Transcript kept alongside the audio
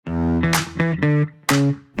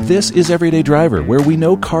This is Everyday Driver, where we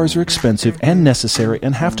know cars are expensive and necessary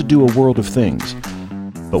and have to do a world of things.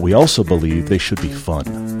 But we also believe they should be fun.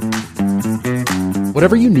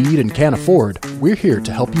 Whatever you need and can't afford, we're here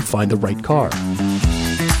to help you find the right car.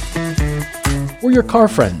 We're your car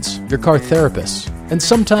friends, your car therapists, and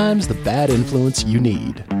sometimes the bad influence you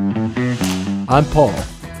need. I'm Paul.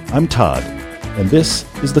 I'm Todd, and this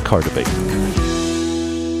is The Car Debate.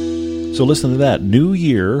 So listen to that. New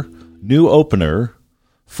year, new opener,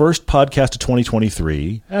 first podcast of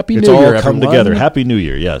 2023. Happy New It's Year, all everyone. come together. Happy New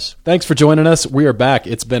Year, yes. Thanks for joining us. We are back.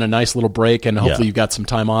 It's been a nice little break, and hopefully you've got some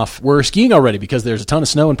time off. We're skiing already because there's a ton of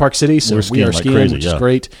snow in Park City, so we are skiing, crazy, which is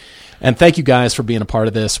great. And thank you guys for being a part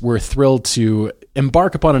of this. We're thrilled to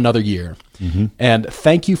embark upon another year. Mm-hmm. And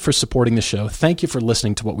thank you for supporting the show. Thank you for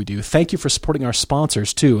listening to what we do. Thank you for supporting our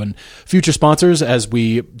sponsors, too, and future sponsors as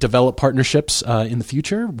we develop partnerships in the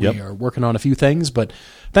future. We are working on a few things, but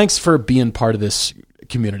thanks for being part of this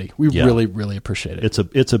community. We really, really appreciate it.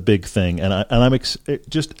 It's a big thing, and I'm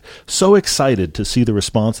just so excited to see the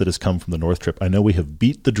response that has come from the North Trip. I know we have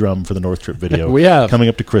beat the drum for the North Trip video. We have. Coming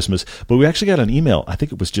up to Christmas, but we actually got an email, I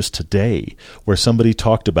think it was just today, where somebody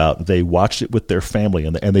talked about they watched it with their family,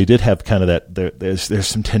 and they did have kind of that, there's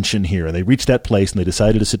some tension here, and they reached that place, and they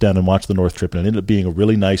decided to sit down and watch the North Trip, and it ended up being a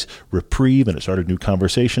really nice reprieve, and it started a new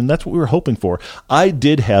conversation. That's what we were hoping for. I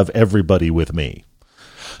did have everybody with me.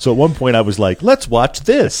 So at one point I was like, let's watch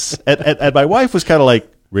this. And my wife was kind of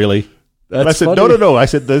like, really? And I said, funny. no. I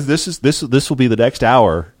said, this will be the next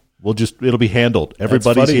hour. It'll be handled.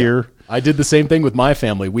 Everybody's here. I did the same thing with my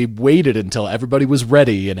family. We waited until everybody was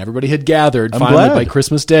ready and everybody had gathered I'm finally glad. by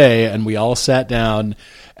Christmas Day, and we all sat down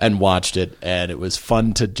and watched it, and it was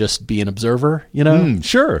fun to just be an observer, you know?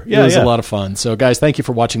 Sure. Yeah, it was a lot of fun. So, guys, thank you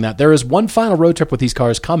for watching that. There is one final road trip with these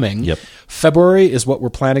cars coming. Yep. February is what we're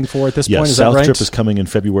planning for at this point. Is South that right? Trip is coming in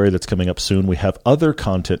February. That's coming up soon. We have other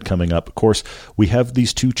content coming up. Of course, we have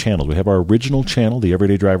these two channels. We have our original channel, the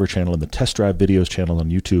Everyday Driver channel, and the Test Drive Videos channel on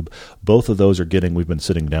YouTube. Both of those are getting, we've been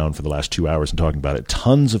sitting down for the last 2 hours and talking about it.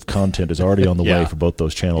 Tons of content is already on the way for both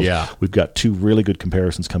those channels. Yeah. We've got two really good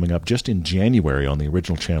comparisons coming up just in January on the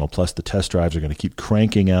original channel, plus the test drives are going to keep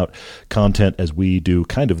cranking out content as we do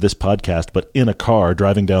kind of this podcast, but in a car,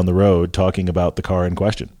 driving down the road, talking about the car in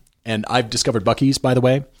question. And I've discovered Buc-ee's, by the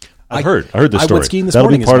way. I heard this story. I went skiing this That'll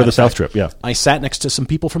morning. be part of the South Trip, yeah. I sat next to some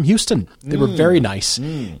people from Houston. They were very nice.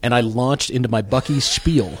 And I launched into my Buc-ee's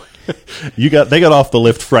spiel. They got off the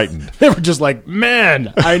lift frightened. They were just like,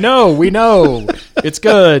 man, I know, we know, it's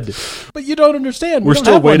good, but you don't understand. We're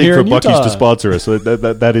still waiting for Buc-ee's to sponsor us. So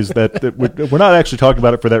we're not actually talking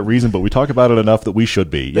about it for that reason, but we talk about it enough that we should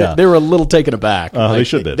be. Yeah, They were a little taken aback. They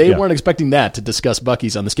should be. They weren't expecting that to discuss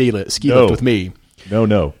Buc-ee's on the ski lift with me.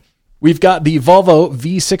 No. We've got the Volvo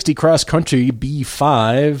V60 Cross Country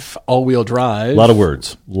B5 all-wheel drive. A lot of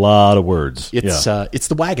words. It's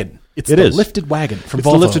the wagon. It's the lifted wagon from Volvo.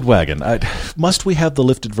 It's the lifted wagon. Must we have the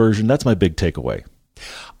lifted version? That's my big takeaway.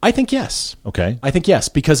 I think yes. Okay. I think yes,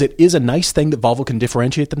 because it is a nice thing that Volvo can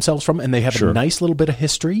differentiate themselves from, and they have a nice little bit of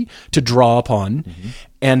history to draw upon. Mm-hmm.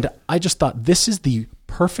 And I just thought this is the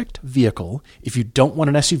perfect vehicle if you don't want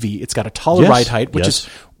an SUV. It's got a taller ride height, which is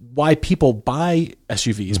why people buy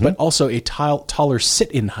SUVs, but also a taller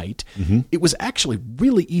sit-in height. Mm-hmm. It was actually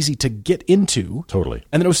really easy to get into. Totally.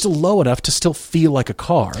 And then it was still low enough to still feel like a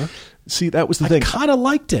car. See, that was the thing. I kind of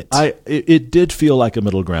liked it. It did feel like a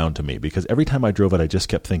middle ground to me, because every time I drove it, I just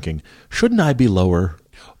kept thinking, shouldn't I be lower?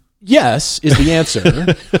 Yes is the answer,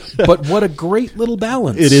 but what a great little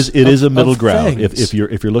balance. It is a middle ground. Things. If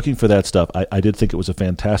you're looking for that stuff, I did think it was a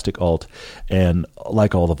fantastic alt, and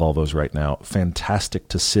like all the Volvos right now, fantastic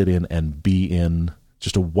to sit in and be in.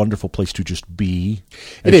 Just a wonderful place to just be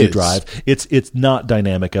as you drive. It's not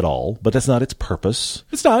dynamic at all, but that's not its purpose.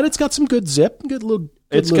 It's not. It's got some good zip, good little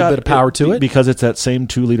bit of power to it. Because it's that same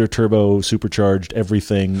 2-liter turbo, supercharged,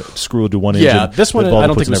 everything screwed to one engine. Yeah, this one I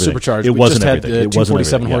don't think it was supercharged. It wasn't just everything. Had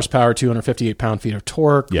 247 horsepower, 258 pound-feet of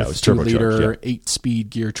torque. Yeah, it was turbocharged. 2-liter, 8-speed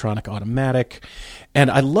Geartronic automatic. And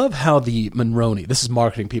I love how the Monroney, this is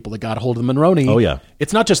marketing people that got a hold of the Monroney. Oh, yeah.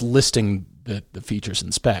 It's not just listing the features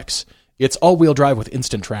and specs. It's all-wheel drive with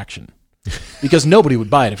instant traction. Because nobody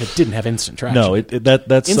would buy it if it didn't have instant traction. No,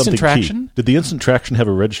 that's instant something traction? key. Did the instant traction have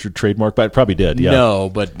a registered trademark? But it probably did, yeah. No,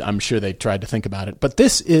 but I'm sure they tried to think about it. But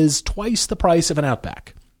this is twice the price of an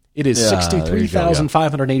Outback. It is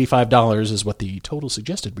 $63,585 is what the total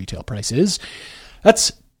suggested retail price is.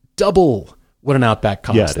 That's double what an Outback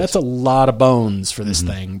costs. Yeah, That's a lot of bones for this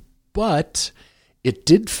thing. But it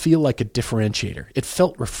did feel like a differentiator. It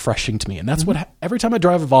felt refreshing to me. And that's what every time I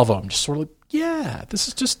drive a Volvo, I'm just sort of like, yeah, this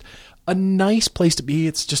is just a nice place to be.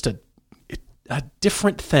 It's just a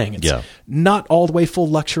different thing. It's Yeah. not all the way full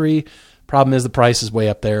luxury. Problem is the price is way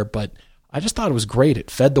up there, but I just thought it was great. It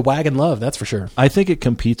fed the wagon love, that's for sure. I think it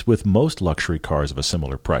competes with most luxury cars of a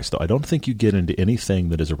similar price, though. I don't think you get into anything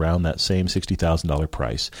that is around that same $60,000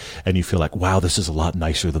 price and you feel like, wow, this is a lot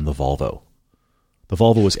nicer than the Volvo. The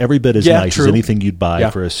Volvo was every bit as nice as anything you'd buy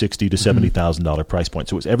for a $60,000 to $70,000 price point.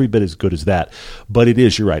 So it was every bit as good as that. But it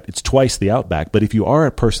is, you're right, it's twice the Outback. But if you are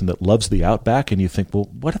a person that loves the Outback and you think, well,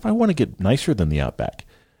 what if I want to get nicer than the Outback?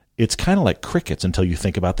 It's kind of like crickets until you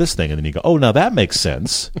think about this thing. And then you go, oh, now that makes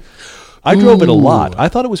sense. I drove it a lot. I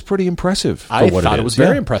thought it was pretty impressive. I thought it was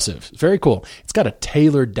very impressive. It's very cool. It's got a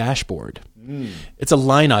tailored dashboard. It's a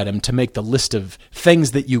line item to make the list of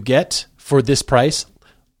things that you get for this price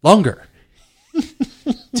longer.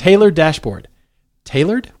 Tailored dashboard.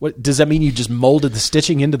 Tailored? What does that mean? You just molded the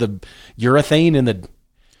stitching into the urethane in the...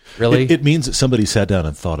 Really? It means that somebody sat down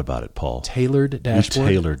and thought about it, Paul. Tailored dashboard?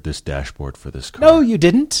 You tailored this dashboard for this car. No, you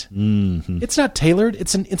didn't. Mm-hmm. It's not tailored.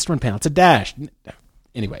 It's an instrument panel. It's a dash.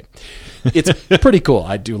 Anyway, it's pretty cool.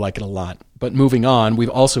 I do like it a lot. But moving on, we've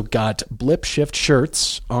also got Blip Shift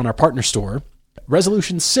shirts on our partner store.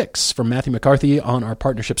 Resolution 6 from Matthew McCarthy on our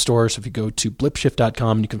partnership store. So if you go to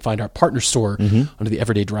blipshift.com, you can find our partner store under the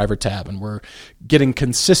Everyday Driver tab. And we're getting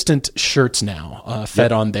consistent shirts now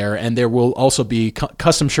fed on there. And there will also be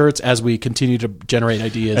custom shirts as we continue to generate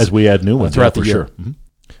ideas. As we add new ones throughout the year. Sure. Mm-hmm.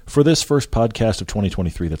 For this first podcast of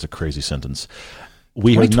 2023, that's a crazy sentence.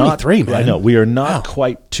 We are 2023, not, man. I know, we are not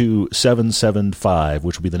quite to 775,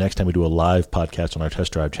 which will be the next time we do a live podcast on our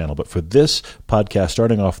Test Drive channel. But for this podcast,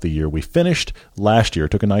 starting off the year, we finished last year,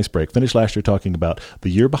 took a nice break, finished last year talking about the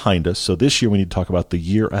year behind us. So this year we need to talk about the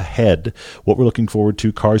year ahead, what we're looking forward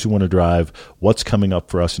to, cars we want to drive, what's coming up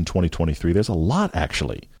for us in 2023. There's a lot,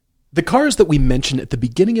 actually. The cars that we mentioned at the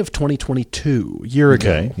beginning of 2022, a year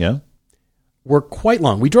ago, were quite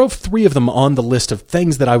long. We drove 3 of them on the list of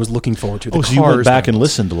things that I was looking forward to. So you went back and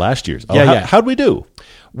listened to last year's. How'd we do?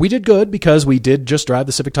 We did good because we did just drive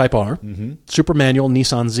the Civic Type R, super manual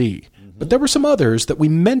Nissan Z. But there were some others that we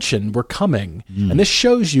mentioned were coming. And this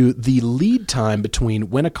shows you the lead time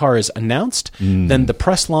between when a car is announced, then the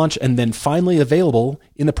press launch, and then finally available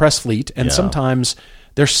in the press fleet. And sometimes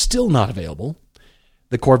they're still not available.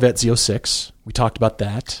 The Corvette Z06, we talked about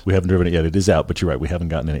that. We haven't driven it yet. It is out, but you're right. We haven't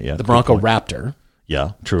gotten in it yet. The Bronco Raptor.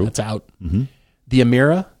 Yeah, true. That's out. The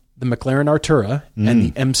Emira, the McLaren Artura, and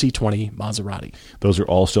the MC20 Maserati. Those are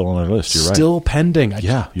all still on our list. You're right. Still pending.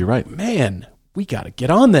 You're right. Man, we got to get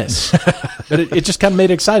on this. But it just kind of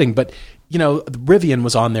made it exciting. But, you know, the Rivian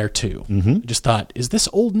was on there too. I just thought, is this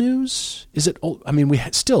old news? Is it old? I mean, we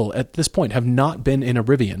still, at this point, have not been in a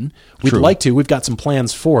Rivian. We'd like to. We've got some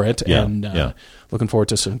plans for it. Looking forward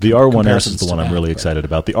to some The R1S is the one I'm really excited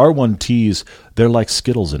about. The R1Ts, they're like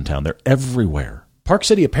Skittles in town. They're everywhere. Park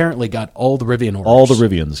City apparently got all the Rivian orders. All the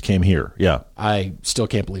Rivians came here, I still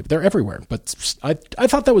can't believe it. They're everywhere. But I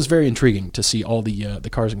thought that was very intriguing to see all the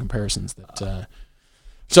cars and comparisons that...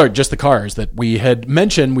 just the cars that we had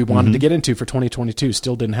mentioned we wanted to get into for 2022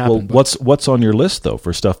 still didn't happen. Well, what's on your list, though,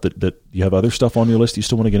 for stuff that you have other stuff on your list you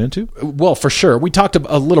still want to get into? Well, for sure. We talked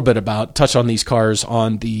a little bit touched on these cars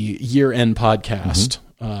on the year-end podcast,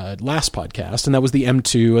 last podcast, and that was the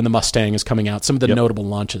M2 and the Mustang is coming out, some of the notable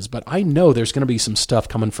launches. But I know there's going to be some stuff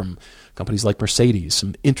coming from companies like Mercedes,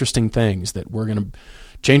 some interesting things that we're going to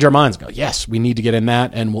change our minds and go, yes, we need to get in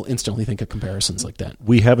that, and we'll instantly think of comparisons like that.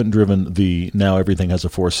 We haven't driven the now everything has a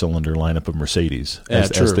 4-cylinder lineup of Mercedes as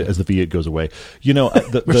the V8 goes away. You know,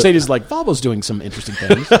 Mercedes is like, Volvo's doing some interesting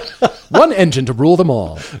things. One engine to rule them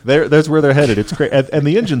all. That's where they're headed. It's great. And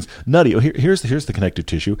the engine's nutty. Here's the connective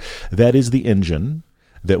tissue. That is the engine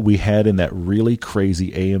that we had in that really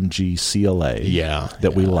crazy AMG CLA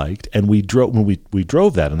that we liked. And we drove when we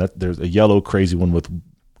drove that, and there's a yellow crazy one with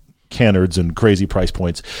canards and crazy price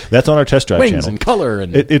points. That's on our Test Drive Wings channel. And color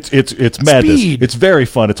and it's madness. Speed. It's very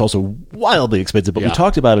fun. It's also wildly expensive. But we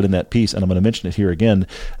talked about it in that piece, and I'm going to mention it here again.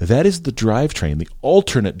 That is the drivetrain, the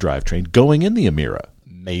alternate drivetrain going in the Emira.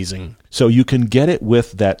 Amazing. So you can get it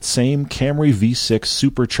with that same Camry V6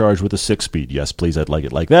 supercharged with a 6-speed. Yes, please, I'd like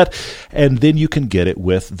it like that. And then you can get it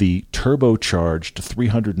with the turbocharged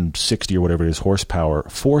 360 or whatever it is horsepower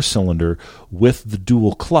 4-cylinder with the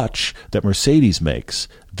dual clutch that Mercedes makes.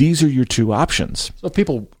 These are your 2 options. So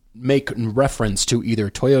people make reference to either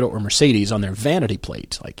Toyota or Mercedes on their vanity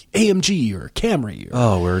plate, like AMG or Camry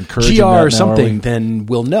or we're encouraging GR that now, or something, then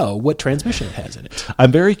we'll know what transmission it has in it.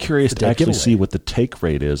 I'm very curious to actually see what the take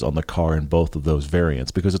rate is on the car in both of those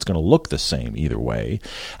variants, because it's going to look the same either way.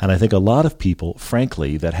 And I think a lot of people,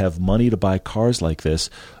 frankly, that have money to buy cars like this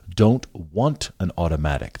don't want an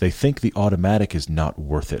automatic. They think the automatic is not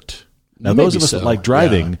worth it. Now, those of us that like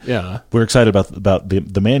driving, we're excited about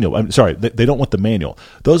the manual. I'm sorry, they don't want the manual.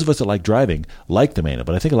 Those of us that like driving like the manual.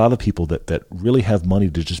 But I think a lot of people that really have money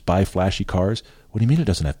to just buy flashy cars, what do you mean it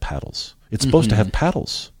doesn't have paddles? It's supposed to have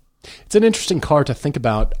paddles. It's an interesting car to think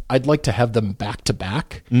about. I'd like to have them back to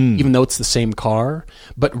back, even though it's the same car.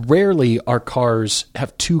 But rarely our cars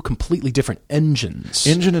have two completely different engines.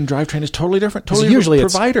 Engine and drivetrain is totally different. Totally usually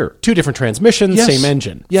different provider. It's two different transmissions, same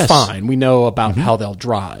engine. Yes. Fine. We know about how they'll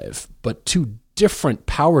drive. But two different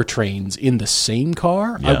powertrains in the same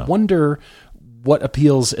car? Yeah. I wonder what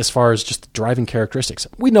appeals as far as just driving characteristics.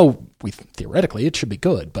 We know theoretically it should be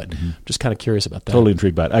good, but just kind of curious about that. Totally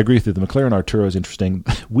intrigued by it. I agree with you. The McLaren Arturo is interesting.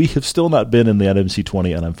 We have still not been in the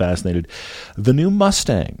MC20, and I'm fascinated. The new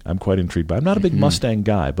Mustang, I'm quite intrigued by. I'm not a big Mustang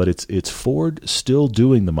guy, but it's Ford still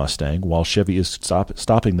doing the Mustang while Chevy is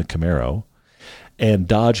stopping the Camaro, and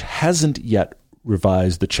Dodge hasn't yet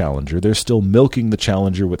revised the Challenger. They're still milking the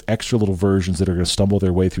Challenger with extra little versions that are going to stumble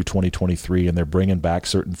their way through 2023, and they're bringing back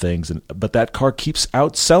certain things. But that car keeps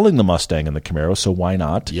outselling the Mustang and the Camaro, so why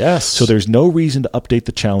not? Yes. So there's no reason to update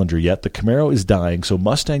the Challenger yet. The Camaro is dying, so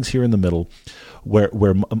Mustang's here in the middle, where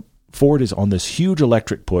Ford is on this huge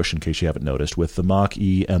electric push, in case you haven't noticed, with the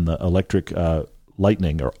Mach-E and the electric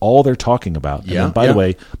Lightning are all they're talking about. And then, by the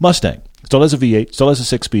way, Mustang still has a V8, still has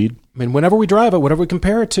a 6-speed. I mean, whenever we drive it, whatever we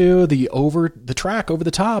compare it to, the track over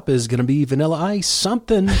the top is going to be Vanilla Ice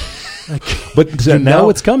something. But now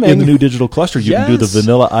it's coming. In the new digital cluster, you can do the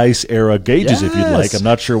Vanilla Ice era gauges if you'd like. I'm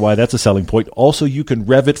not sure why that's a selling point. Also, you can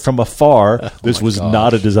rev it from afar. This was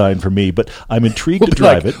not a design for me, but I'm intrigued to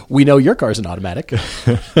drive it. We know your car's an automatic.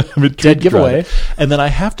 I'm Dead giveaway. And then I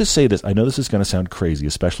have to say this. I know this is going to sound crazy,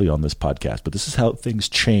 especially on this podcast, but this is how things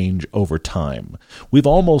change over time. We've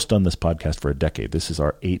almost done this podcast for a decade. This is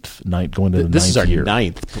our ninth, going to the ninth year. This is our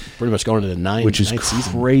ninth, pretty much going to the ninth, which is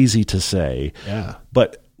crazy to say. Yeah.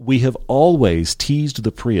 But we have always teased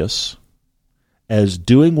the Prius as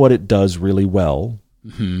doing what it does really well.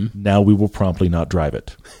 Now we will promptly not drive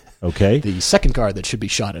it. Okay? The second car that should be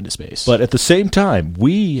shot into space. But at the same time,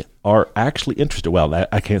 we are actually interested. Well,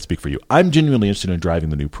 I can't speak for you. I'm genuinely interested in driving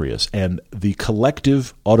the new Prius. And the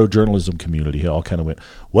collective auto journalism community all kind of went,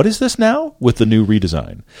 what is this now with the new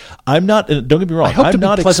redesign? I'm not, don't get me wrong, I'm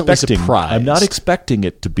not expecting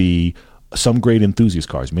it to be some great enthusiast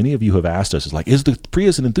cars. Many of you have asked us, is the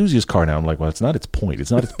Prius an enthusiast car now? I'm like, well, it's not its point.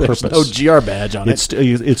 It's not its purpose. There's no GR badge on it.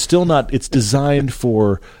 It's still not, it's designed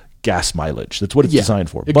for gas mileage. That's what it's designed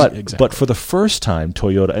for. But for the first time,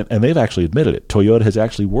 Toyota, and they've actually admitted it, Toyota has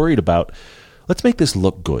actually worried about, let's make this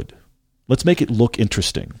look good. Let's make it look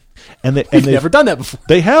interesting. And they've never done that before.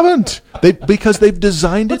 They haven't. Because they've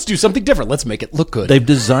designed it. Let's do something different. Let's make it look good. They've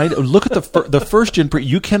designed. Look at the first gen Prius.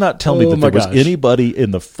 You cannot tell me that there was anybody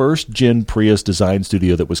in the first gen Prius design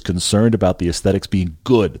studio that was concerned about the aesthetics being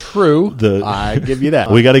good. True. I give you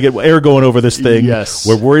that. We got to get air going over this thing. Yes.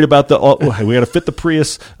 We're worried about we got to fit the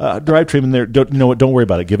Prius drivetrain in there. Don't worry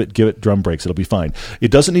about it. Give it drum brakes. It'll be fine.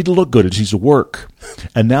 It doesn't need to look good. It needs to work.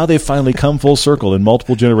 And now they've finally come full circle in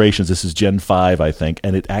multiple generations. This is Gen 5, I think,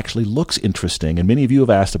 and it actually looks interesting. And many of you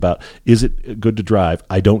have asked about, is it good to drive?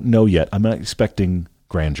 I don't know yet. I'm not expecting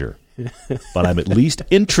grandeur. But I'm at least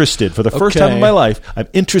interested. For the first time in my life, I'm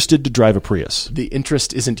interested to drive a Prius. The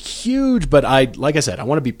interest isn't huge, but like I said, I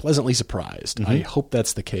want to be pleasantly surprised. I hope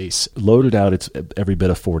that's the case. Loaded out, it's every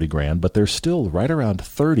bit of $40,000, but they're still right around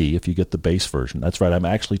 $30,000 if you get the base version. That's right. I'm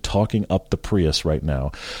actually talking up the Prius right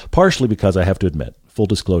now, partially because I have to admit, full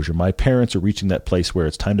disclosure, my parents are reaching that place where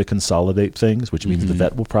it's time to consolidate things, which means the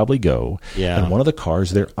vet will probably go. Yeah. And one of the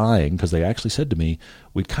cars they're eyeing, because they actually said to me,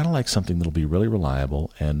 we'd kind of like something that'll be really reliable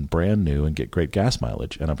and brand new and get great gas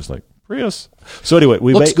mileage. And I was like, Prius. So anyway,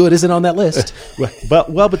 looks good isn't on that list. but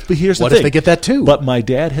here's the thing. What if they get that too? But my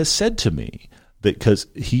dad has said to me that, because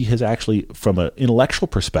he has actually, from an intellectual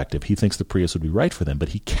perspective, he thinks the Prius would be right for them, but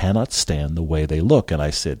he cannot stand the way they look. And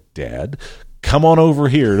I said, Dad, come on over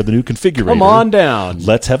here to the new configurator. Come on down.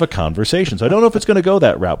 Let's have a conversation. So I don't know if it's going to go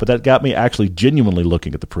that route, but that got me actually genuinely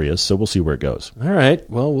looking at the Prius, so we'll see where it goes. All right.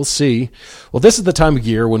 Well, we'll see. Well, this is the time of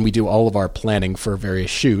year when we do all of our planning for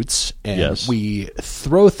various shoots, and we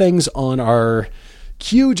throw things on our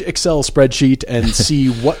huge Excel spreadsheet and see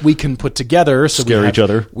what we can put together. So scare each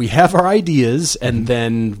other. We have our ideas, and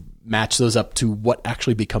then match those up to what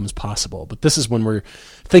actually becomes possible. But this is when we're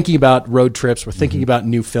thinking about road trips, we're thinking about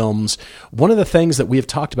new films. One of the things that we have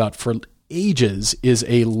talked about for ages is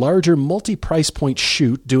a larger multi-price point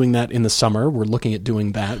shoot, doing that in the summer. We're looking at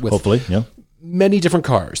doing that with hopefully, many different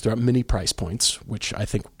cars. There are many price points, which I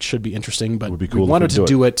think should be interesting, but would be cool we wanted to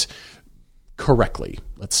do it correctly,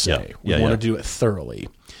 let's say. We want to do it thoroughly.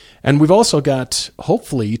 And we've also got,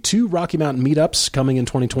 hopefully, 2 Rocky Mountain meetups coming in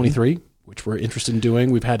 2023. which we're interested in doing.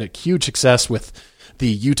 We've had a huge success with the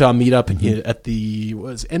Utah meetup at the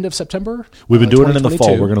end of September. We've been doing it in the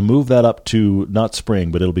fall. We're going to move that up to not spring,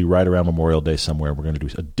 but it'll be right around Memorial Day somewhere. We're going to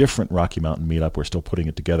do a different Rocky Mountain meetup. We're still putting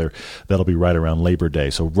it together. That'll be right around Labor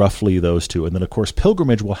Day. So roughly those two. And then, of course,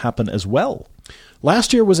 Pilgrimage will happen as well.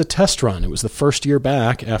 Last year was a test run. It was the first year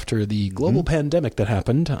back after the global pandemic that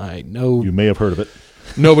happened. I know you may have heard of it.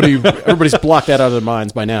 Everybody's blocked that out of their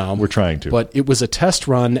minds by now. We're trying to. But it was a test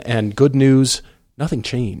run, and good news, nothing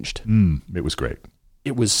changed. It was great.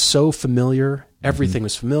 It was so familiar. Everything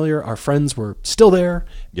was familiar. Our friends were still there.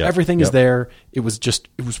 Yep. Everything is there. It was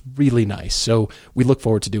really nice. So we look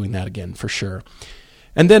forward to doing that again for sure.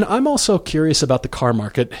 And then I'm also curious about the car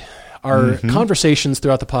market. Our conversations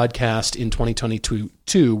throughout the podcast in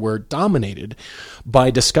 2022 were dominated by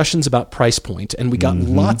discussions about price point. And we got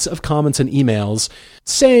lots of comments and emails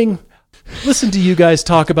saying, listen to you guys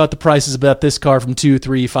talk about the prices about this car from 2,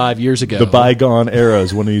 3, 5 years ago. The bygone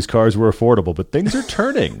eras when these cars were affordable, but things are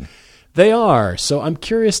turning. They are. So I'm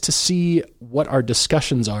curious to see what our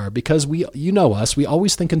discussions are, because you know us, we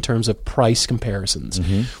always think in terms of price comparisons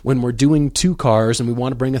when we're doing two cars and we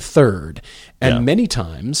want to bring a third. And many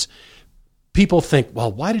times people think,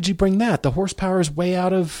 well, why did you bring that? The horsepower is way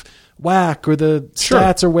out of whack, or the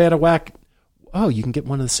stats are way out of whack. Oh, you can get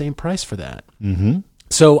one of the same price for that.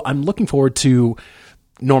 So I'm looking forward to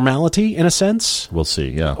normality in a sense. We'll see,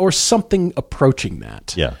 yeah. Or something approaching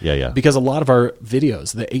that. Yeah. Because a lot of our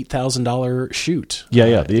videos, the $8,000 shoot. The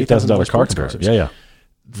 $8,000 car comparison. Yeah.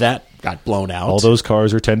 That got blown out. All those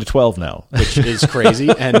cars are 10 to 12 now. Which is crazy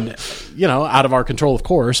and, out of our control, of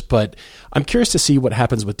course. But I'm curious to see what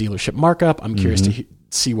happens with dealership markup. I'm curious to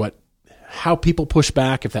see how people push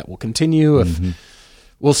back, if that will continue,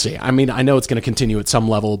 we'll see. I mean, I know it's going to continue at some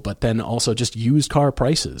level, but then also just used car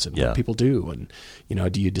prices and what people do. And,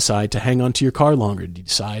 do you decide to hang on to your car longer? Do you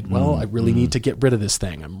decide, well, I really need to get rid of this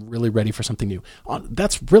thing. I'm really ready for something new.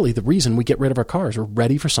 That's really the reason we get rid of our cars. We're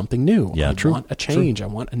ready for something new. Yeah, I want a change. I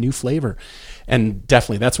want a new flavor. And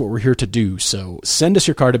definitely that's what we're here to do. So send us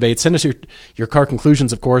your car debates. Send us your car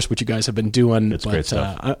conclusions, of course, which you guys have been doing. It's great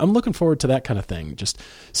stuff. I'm looking forward to that kind of thing. Just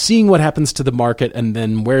seeing what happens to the market and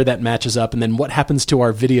then where that matches up and then what happens to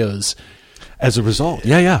our videos as a result.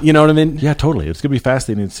 Yeah. You know what I mean? Yeah, totally. It's going to be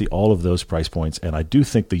fascinating to see all of those price points. And I do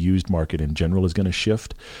think the used market in general is going to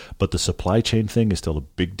shift, but the supply chain thing is still a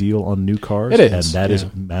big deal on new cars. It is. And that is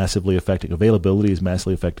massively affecting availability, is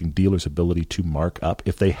massively affecting dealers' ability to mark up.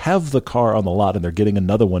 If they have the car on the lot and they're getting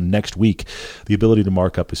another one next week, the ability to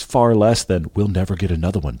mark up is far less than we'll never get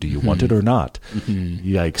another one. Do you want it or not?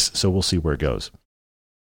 Yikes. So we'll see where it goes.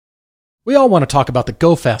 We all want to talk about the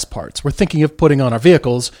go fast parts we're thinking of putting on our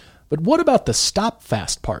vehicles, but what about the stop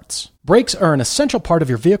fast parts? Brakes are an essential part of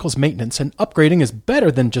your vehicle's maintenance, and upgrading is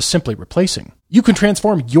better than just simply replacing. You can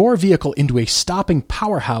transform your vehicle into a stopping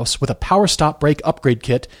powerhouse with a Power Stop brake upgrade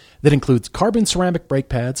kit that includes carbon ceramic brake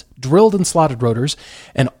pads, drilled and slotted rotors,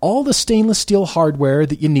 and all the stainless steel hardware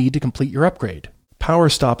that you need to complete your upgrade.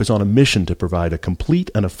 PowerStop is on a mission to provide a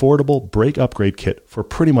complete and affordable brake upgrade kit for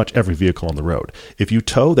pretty much every vehicle on the road. If you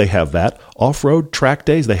tow, they have that. Off-road, track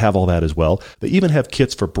days, they have all that as well. They even have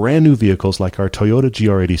kits for brand new vehicles like our Toyota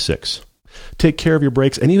GR86. Take care of your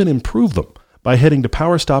brakes and even improve them by heading to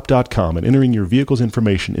PowerStop.com and entering your vehicle's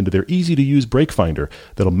information into their easy-to-use brake finder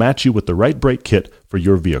that'll match you with the right brake kit for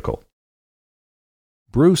your vehicle.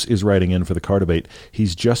 Bruce is writing in for the car debate.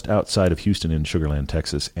 He's just outside of Houston in Sugar Land,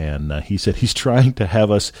 Texas, and he said he's trying to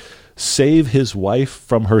have us save his wife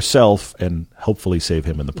from herself and hopefully save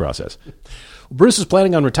him in the process. Bruce is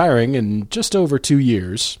planning on retiring in just over 2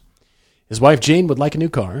 years. His wife, Jane, would like a new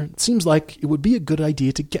car. It seems like it would be a good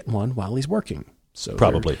idea to get one while he's working. So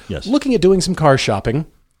probably, yes. Looking at doing some car shopping.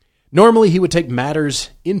 Normally, he would take matters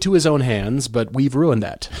into his own hands, but we've ruined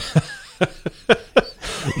that.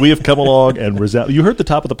 We have come along and you heard the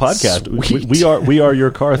top of the podcast. We are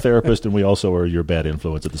your car therapist, and we also are your bad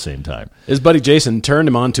influence at the same time. His buddy Jason turned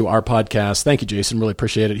him on to our podcast. Thank you, Jason. Really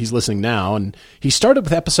appreciate it. He's listening now, and he started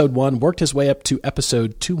with episode 1, worked his way up to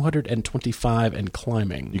episode 225 and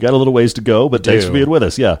climbing. You got a little ways to go, but thanks for being with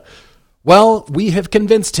us. Yeah. Well, we have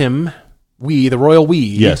convinced him, the royal we.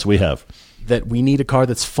 Yes, we have. That we need a car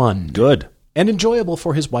that's fun. Good. And enjoyable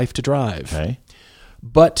for his wife to drive. Okay.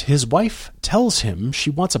 But his wife tells him she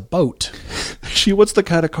wants a boat. She wants the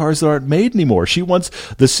kind of cars that aren't made anymore. She wants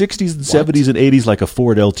the 60s and 70s and 80s like a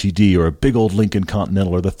Ford LTD or a big old Lincoln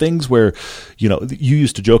Continental, or the things where, you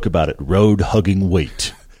used to joke about it, road-hugging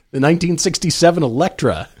weight. The 1967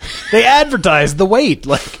 Electra. They advertised the weight.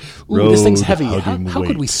 Like, ooh, this thing's heavy. How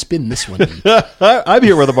could we spin this one? I'm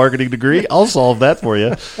here with a marketing degree. I'll solve that for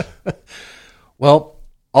you. Well,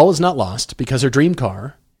 all is not lost, because her dream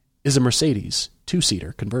car is a Mercedes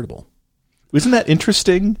 2-seater convertible. Isn't that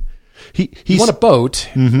interesting? You want a boat.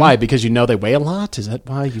 Why? Because you know they weigh a lot? Is that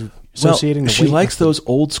why you're associating the weight? She likes those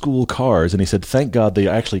old school cars, and he said, thank God they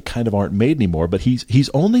actually kind of aren't made anymore. But he's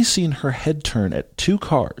only seen her head turn at 2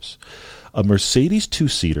 cars, a Mercedes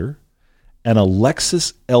 2-seater and a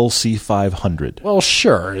Lexus LC500. Well,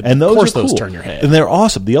 sure. And those of course are cool. Those turn your head. And they're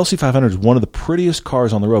awesome. The LC500 is one of the prettiest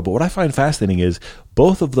cars on the road. But what I find fascinating is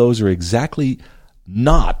both of those are exactly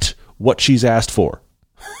not what she's asked for.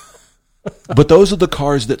 But those are the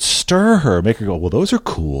cars that stir her, make her go, well, those are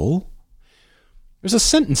cool. There's a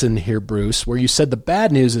sentence in here, Bruce, where you said the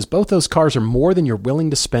bad news is both those cars are more than you're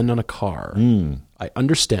willing to spend on a car. I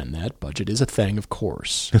understand that. Budget is a thing, of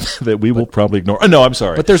course. That we will probably ignore. Oh, no, I'm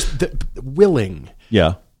sorry. But there's willing.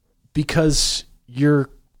 Yeah. Because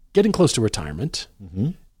you're getting close to retirement.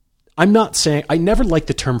 I'm not saying, I never liked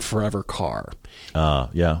the term forever car.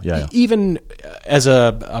 Yeah. Even as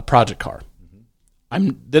a project car.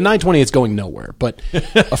 The 920 is going nowhere, but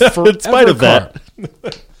a forever in spite of car.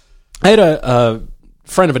 that. I had a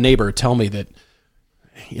friend of a neighbor tell me that,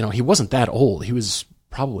 he wasn't that old. He was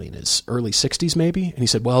probably in his early 60s maybe. And he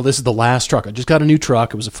said, well, this is the last truck. I just got a new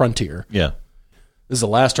truck. It was a Frontier. Yeah. This is the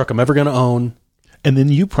last truck I'm ever going to own. And then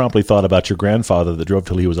you promptly thought about your grandfather that drove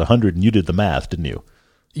till he was 100, and you did the math, didn't you?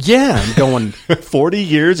 Yeah, I'm going 40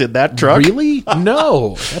 years in that truck? Really?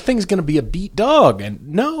 No. That thing's going to be a beat dog. And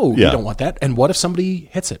no, you don't want that. And what if somebody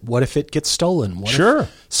hits it? What if it gets stolen? What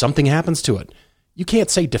if something happens to it? You can't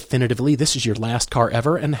say definitively this is your last car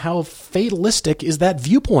ever. And how fatalistic is that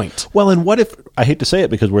viewpoint? Well, and what if, I hate to say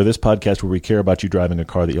it because we're this podcast where we care about you driving a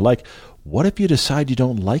car that you like, what if you decide you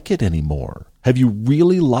don't like it anymore? Have you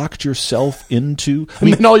really locked yourself into...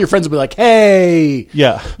 And then all your friends will be like, hey,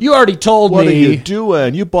 you already told me. What are you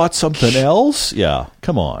doing? You bought something else? Yeah,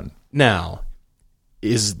 come on. Now,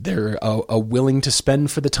 is there a willing to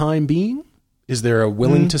spend for the time being? Is there a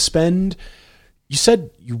willing to spend... You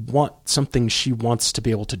said you want something she wants to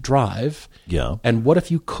be able to drive. Yeah. And what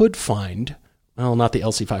if you could find, well, not the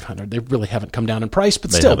LC500. They really haven't come down in price,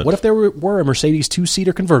 but still, what if there were a Mercedes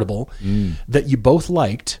 2-seater convertible that you both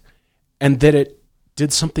liked and that it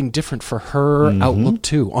did something different for her outlook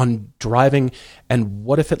too on driving? And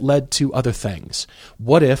what if it led to other things?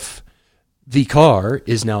 What if the car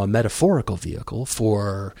is now a metaphorical vehicle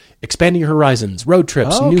for expanding your horizons, road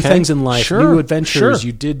trips, new things in life, new adventures.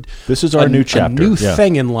 You did this is our new chapter, a new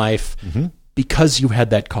thing in life because you had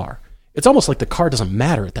that car. It's almost like the car doesn't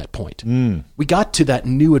matter at that point. We got to that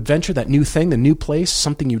new adventure, that new thing, the new place,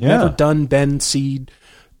 something you've never done, been, seen,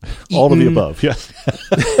 all of the above. Yeah.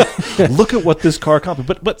 Look at what this car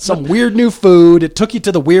accomplished. But some weird new food. It took you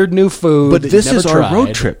to the weird new food. But this is our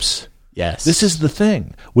road trips. Yes. This is the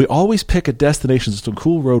thing. We always pick a destination, some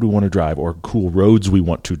cool road we want to drive or cool roads we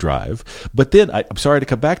want to drive. But then, I'm sorry to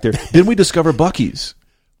come back there, then we discover Buc-ee's.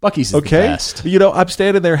 Buc-ee's is the best. I'm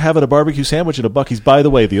standing there having a barbecue sandwich at a Buc-ee's. By the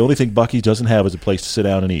way, the only thing Buc-ee's doesn't have is a place to sit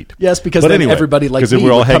down and eat. Yes, because then everybody like me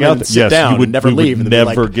we're all would hang come out in and sit down and never leave. We would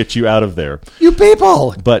never get you out of there. You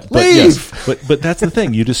people, but leave. Yes, but that's the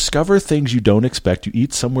thing. You discover things you don't expect. You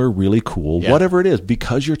eat somewhere really cool, whatever it is,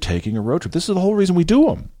 because you're taking a road trip. This is the whole reason we do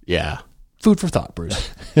them. Yeah. Food for thought, Bruce.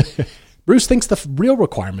 Bruce thinks the real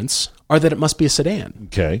requirements are that it must be a sedan.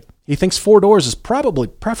 Okay. He thinks 4 doors is probably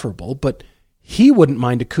preferable, but he wouldn't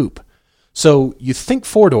mind a coupe. So you think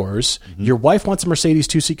 4 doors, your wife wants a Mercedes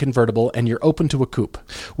 2-seat convertible, and you're open to a coupe.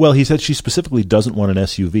 Well, he said she specifically doesn't want an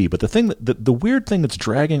SUV, but the weird thing that's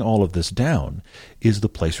dragging all of this down is the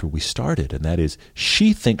place where we started, and that is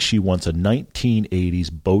she thinks she wants a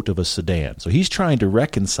 1980s boat of a sedan. So he's trying to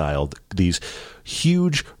reconcile these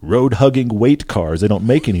huge road-hugging weight cars they don't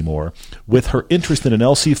make anymore with her interest in an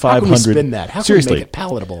LC500. How can we spin that? How can we make it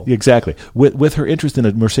palatable? Exactly. With her interest in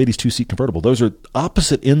a Mercedes 2-seat convertible. Those are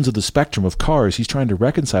opposite ends of the spectrum of cars. He's trying to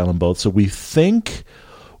reconcile them both. So we think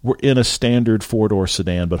we're in a standard 4-door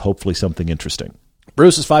sedan, but hopefully something interesting.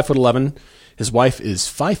 Bruce is 5'11". His wife is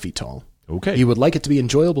 5 feet tall. Okay. He would like it to be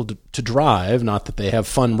enjoyable to drive, not that they have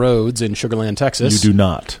fun roads in Sugar Land, Texas. You do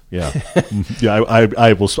not. Yeah.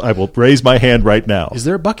 I will raise my hand right now. Is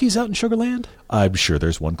there a Buc-ee's out in Sugar Land? I'm sure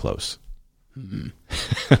there's one close.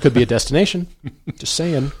 Could be a destination. Just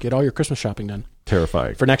saying. Get all your Christmas shopping done.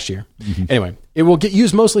 Terrifying. For next year. Anyway, it will get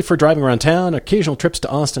used mostly for driving around town, occasional trips to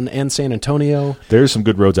Austin and San Antonio. There's some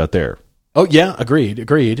good roads out there. Oh, yeah, agreed.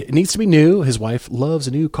 It needs to be new. His wife loves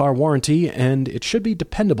a new car warranty, and it should be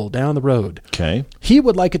dependable down the road. Okay. He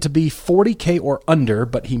would like it to be $40K or under,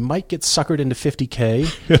 but he might get suckered into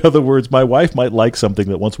 $50K. In other words, my wife might like something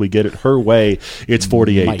that once we get it her way, it's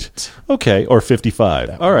 $48. Might. Okay, or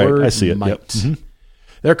 $55. All right, I see it. Might. Yep.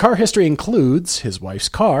 Their car history includes his wife's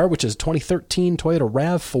car, which is a 2013 Toyota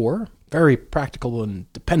RAV4, very practical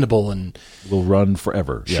and dependable and will run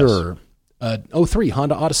forever. Sure. Yes. 03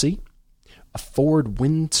 Honda Odyssey, a Ford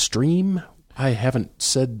Windstream. I haven't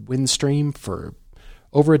said Windstream for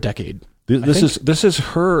over a decade. This is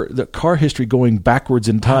the car history going backwards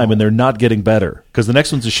in time, and they're not getting better because the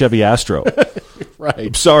next one's a Chevy Astro. Right.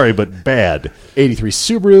 I'm sorry, but bad. 83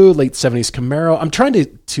 Subaru, late 70s Camaro. I'm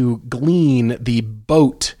trying to glean the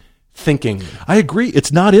boat thinking. I agree.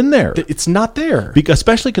 It's not in there. It's not there.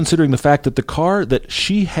 Especially considering the fact that the car that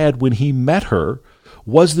she had when he met her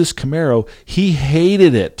was this Camaro. He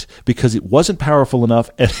hated it because it wasn't powerful enough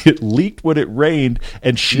and it leaked when it rained,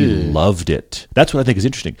 and she loved it. That's what I think is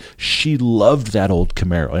interesting. She loved that old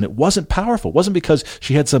Camaro, and it wasn't powerful. It wasn't because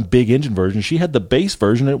she had some big engine version. She had the base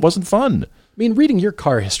version, and it wasn't fun. I mean, reading your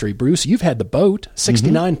car history, Bruce, you've had the boat,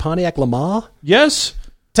 69 Pontiac Lamar. Yes.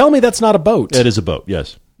 Tell me that's not a boat. It is a boat,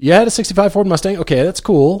 yes. You had a 65 Ford Mustang? Okay, that's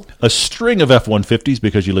cool. A string of F-150s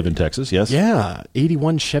because you live in Texas, yes. Yeah,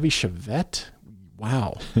 81 Chevy Chevette.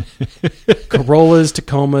 Wow. Corollas,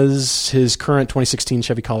 Tacomas, his current 2016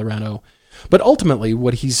 Chevy Colorado. But ultimately,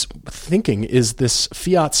 what he's thinking is this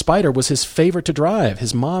Fiat Spider was his favorite to drive.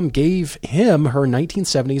 His mom gave him her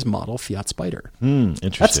 1970s model Fiat Spider.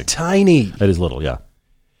 Interesting. That's tiny. That is little, yeah.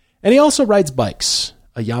 And he also rides bikes.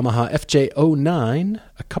 A Yamaha FJ09,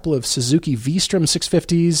 a couple of Suzuki V-Strom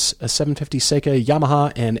 650s, a 750 Seika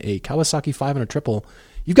Yamaha, and a Kawasaki 500 Triple.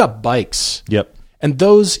 You've got bikes. Yep. And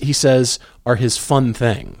those, he says, are his fun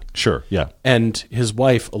thing. Sure, yeah. And his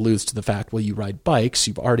wife alludes to the fact, well, you ride bikes,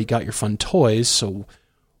 you've already got your fun toys, so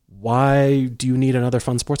why do you need another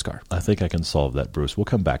fun sports car? I think I can solve that, Bruce. We'll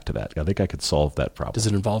come back to that. I think I can solve that problem. Does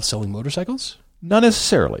it involve selling motorcycles? Not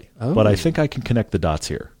necessarily, but I think I can connect the dots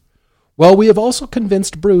here. Well, we have also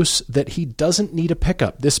convinced Bruce that he doesn't need a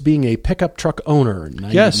pickup, this being a pickup truck owner,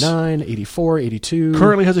 99, 84, 82.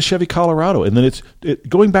 Currently has a Chevy Colorado, and then it's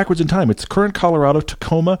going backwards in time. It's current Colorado,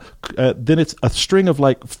 Tacoma, then it's a string of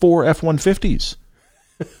like 4 F-150s.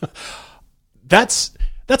 That's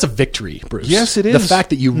a victory, Bruce. Yes, it is. The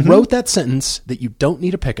fact that you wrote that sentence, that you don't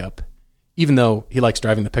need a pickup, even though he likes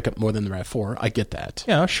driving the pickup more than the RAV4, I get that.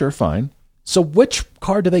 Yeah, sure, fine. So which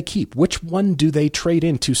car do they keep? Which one do they trade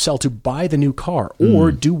in to sell to buy the new car?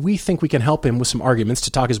 Or do we think we can help him with some arguments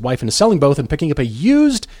to talk his wife into selling both and picking up a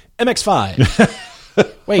used MX-5?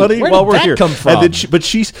 Wait, Buddy, where while did we're that here. come from? And then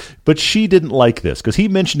but she didn't like this because he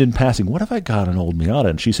mentioned in passing, what if I got an old Miata?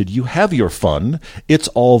 And she said, you have your fun. It's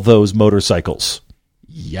all those motorcycles.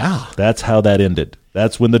 Yeah. That's how that ended.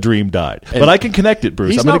 That's when the dream died. But I can connect it,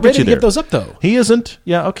 Bruce. He's I'm going not to ready get you to there. give those up, though. He isn't.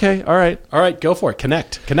 Yeah, okay, all right. All right, go for it.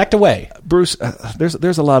 Connect away. Bruce,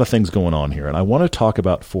 there's a lot of things going on here, and I want to talk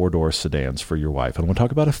about four-door sedans for your wife. And I want to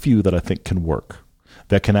talk about a few that I think can work,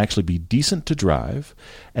 that can actually be decent to drive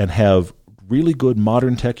and have really good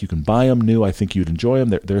modern tech. You can buy them new. I think you'd enjoy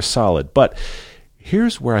them. They're solid. But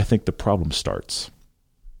here's where I think the problem starts.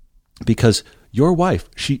 Because your wife,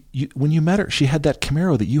 when you met her, she had that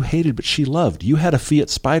Camaro that you hated but she loved. You had a Fiat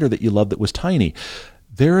Spider that you loved that was tiny.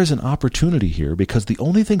 There is an opportunity here because the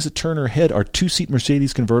only things that turn her head are two-seat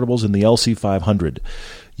Mercedes convertibles and the LC500.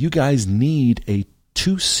 You guys need a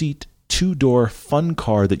two-seat, two-door fun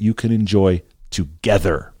car that you can enjoy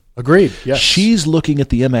together. Agreed, yes. She's looking at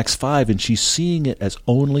the MX-5 and she's seeing it as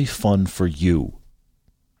only fun for you.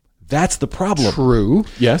 That's the problem. True.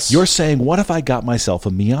 Yes. You're saying, what if I got myself a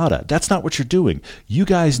Miata? That's not what you're doing. You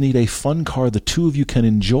guys need a fun car the two of you can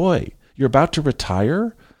enjoy. You're about to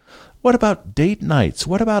retire? What about date nights?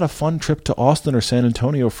 What about a fun trip to Austin or San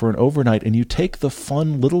Antonio for an overnight and you take the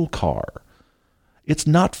fun little car? It's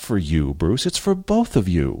not for you, Bruce. It's for both of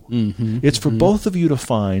you. It's for both of you to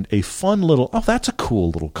find a fun little, that's a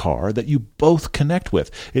cool little car that you both connect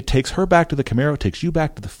with. It takes her back to the Camaro. It takes you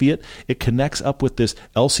back to the Fiat. It connects up with this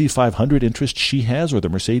LC500 interest she has or the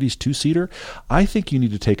Mercedes two-seater. I think you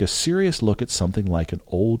need to take a serious look at something like an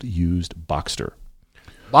old used Boxster.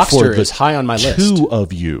 Boxster is high on my list. Two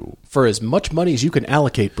of you. For as much money as you can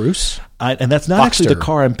allocate, Bruce. And that's not actually the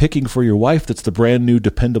car I'm picking for your wife that's the brand new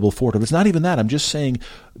dependable Ford. It's not even that. I'm just saying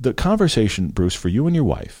the conversation, Bruce, for you and your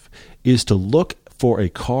wife is to look for a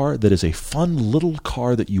car that is a fun little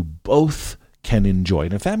car that you both can enjoy.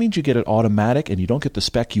 And if that means you get an automatic and you don't get the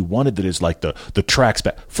spec you wanted that is like the track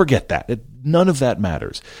spec, forget that. None of that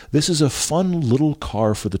matters. This is a fun little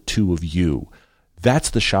car for the two of you.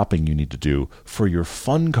 That's the shopping you need to do for your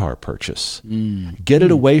fun car purchase. Get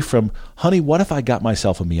it away from, honey, what if I got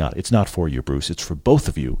myself a Miata? It's not for you, Bruce. It's for both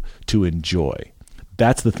of you to enjoy.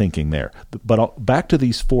 That's the thinking there. But back to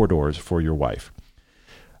these four doors for your wife.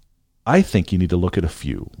 I think you need to look at a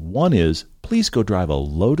few. One is, please go drive a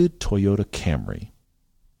loaded Toyota Camry.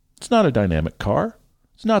 It's not a dynamic car.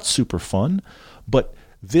 It's not super fun. But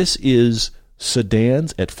this is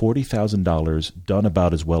sedans at $40,000 done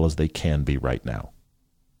about as well as they can be right now.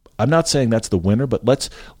 I'm not saying that's the winner, but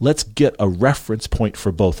let's get a reference point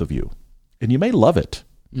for both of you. And you may love it.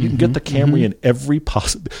 You can get the Camry in every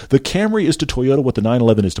possible... The Camry is to Toyota what the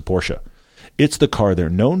 911 is to Porsche. It's the car they're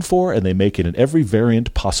known for, and they make it in every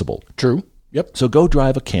variant possible. True. Yep. So go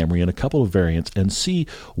drive a Camry in a couple of variants and see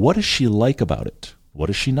what does she like about it. What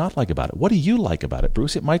does she not like about it? What do you like about it,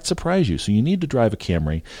 Bruce? It might surprise you. So you need to drive a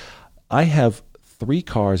Camry. I have 3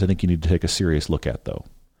 cars I think you need to take a serious look at, though.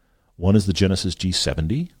 One is the Genesis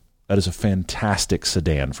G70. That is a fantastic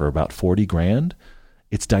sedan for about $40,000.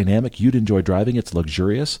 It's dynamic. You'd enjoy driving. It's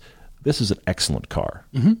luxurious. This is an excellent car.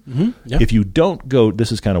 Yep. If you don't go,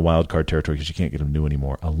 this is kind of wild card territory because you can't get them new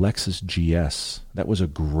anymore. A Lexus GS. That was a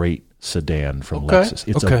great sedan from Lexus.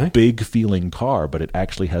 It's a big feeling car, but it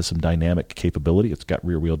actually has some dynamic capability. It's got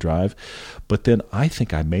rear wheel drive. But then I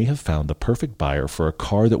think I may have found the perfect buyer for a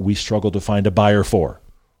car that we struggle to find a buyer for.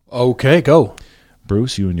 Okay, go.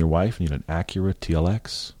 Bruce, you and your wife need an Acura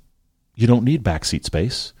TLX. You don't need backseat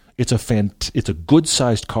space. It's a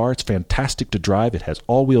good-sized car. It's fantastic to drive. It has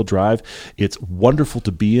all-wheel drive. It's wonderful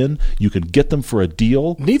to be in. You can get them for a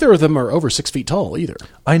deal. Neither of them are over 6 feet tall either.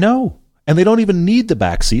 I know. And they don't even need the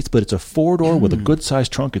back seats, but it's a 4-door with a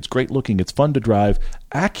good-sized trunk. It's great looking. It's fun to drive.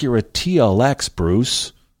 Acura TLX,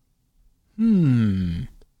 Bruce.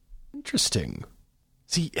 Interesting.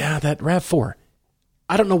 See, yeah, that RAV4.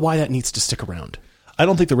 I don't know why that needs to stick around. I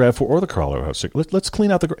don't think the RAV4 or the Corolla House. Let's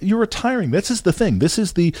clean out the... You're retiring. This is the thing. This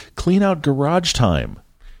is the clean-out garage time.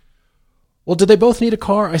 Well, do they both need a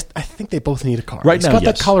car? I think they both need a car. Right now, got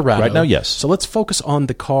yes. That Colorado. Right now, yes. So let's focus on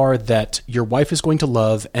the car that your wife is going to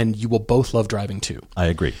love and you will both love driving too. I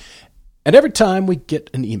agree. And every time we get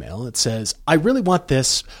an email that says, I really want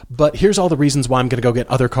this, but here's all the reasons why I'm going to go get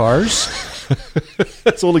other cars.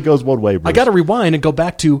 It only goes one way, Bruce. I got to rewind and go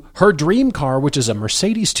back to her dream car, which is a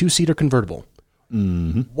Mercedes 2-seater convertible.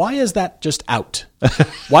 Why is that just out?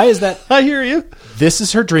 Why is that? I hear you. This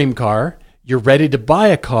is her dream car. You're ready to buy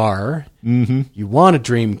a car. You want a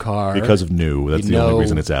dream car. Because of new. That's the only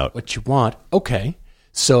reason it's out. What you want. Okay.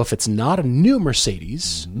 So if it's not a new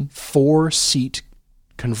Mercedes 4-seat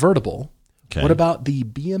convertible, what about the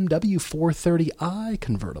BMW 430i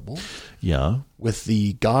convertible? Yeah. With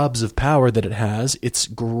the gobs of power that it has, it's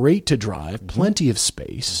great to drive, plenty of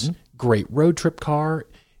space, great road trip car.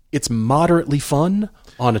 It's moderately fun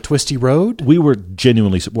on a twisty road. We were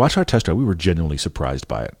genuinely... Watch our test drive. We were genuinely surprised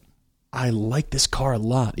by it. I like this car a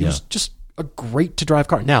lot. It was just a great to drive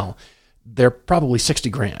car. Now, they're probably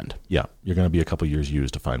 $60,000. Yeah. You're going to be a couple years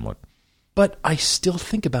used to find one. But I still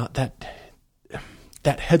think about that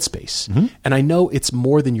headspace. And I know it's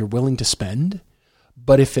more than you're willing to spend.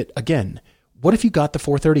 But if it... Again, what if you got the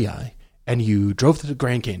 430i and you drove to the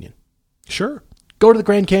Grand Canyon? Sure. Go to the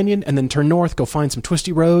Grand Canyon and then turn north, go find some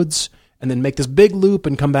twisty roads, and then make this big loop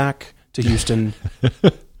and come back to Houston.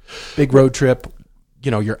 Big road trip.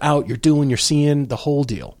 You know, you're out, you're doing, you're seeing, the whole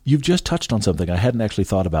deal. You've just touched on something I hadn't actually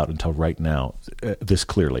thought about until right now, this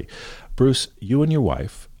clearly. Bruce, you and your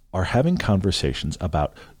wife are having conversations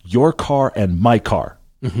about your car and my car.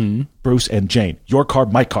 Bruce and Jane, your car,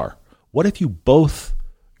 my car. What if you both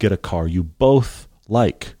get a car you both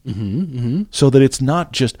like? So that it's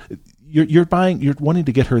not just... You're wanting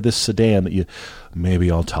to get her this sedan that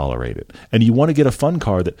maybe I'll tolerate it. And you want to get a fun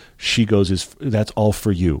car that she goes, that's all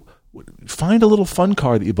for you. Find a little fun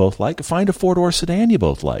car that you both like. Find a 4-door sedan you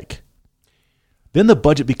both like. Then the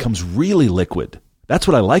budget becomes really liquid. That's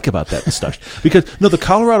what I like about that stuff. Because, the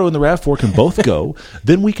Colorado and the RAV4 can both go.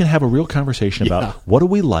 Then we can have a real conversation about what do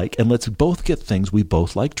we like, and let's both get things we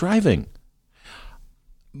both like driving.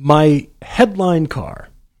 My headline car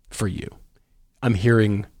for you, I'm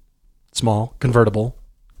hearing... Small, convertible,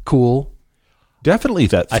 cool. Definitely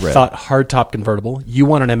that thread. I thought hardtop convertible. You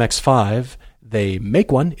want an MX-5. They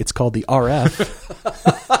make one. It's called the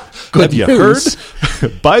RF. Good Have you news.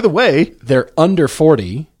 heard? By the way. They're under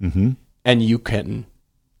 40, and you can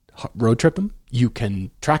road trip them. You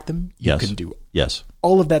can track them. You can do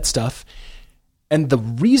all of that stuff. And the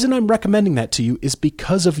reason I'm recommending that to you is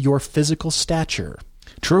because of your physical stature.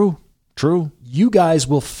 True. You guys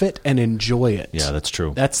will fit and enjoy it. Yeah, that's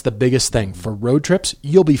true. That's the biggest thing. For road trips,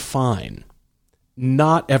 you'll be fine.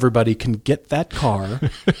 Not everybody can get that car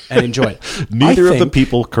and enjoy it. Neither of the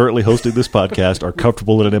people currently hosting this podcast are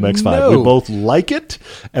comfortable in an MX-5. No. We both like it,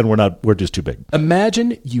 and we're just too big.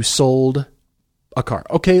 Imagine you sold a car.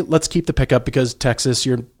 Okay, let's keep the pickup because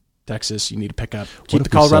you're in Texas, you need a pickup. Keep the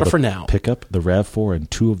Colorado for now. Pickup, the RAV4,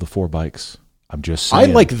 and 2 of the 4 bikes. I'm just saying.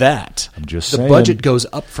 I like that. I'm just the saying. budget goes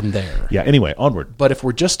up from there. Yeah, anyway, onward. But if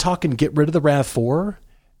we're just talking get rid of the RAV4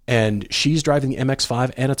 and she's driving the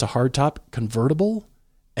MX-5 and it's a hardtop convertible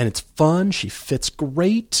and it's fun, she fits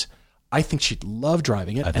great, I think she'd love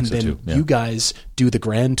driving it. And then you guys do the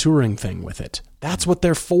grand touring thing with it. That's what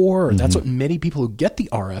they're for. Mm-hmm. That's what many people who get the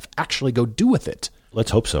RF actually go do with it.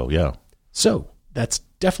 Let's hope so, yeah. So that's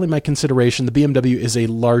definitely my consideration. The BMW is a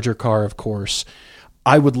larger car, of course.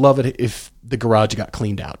 I would love it if the garage got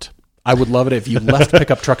cleaned out. I would love it if you left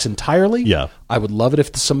pickup trucks entirely. Yeah. I would love it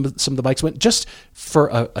if some of the bikes went just for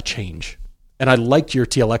a change. And I liked your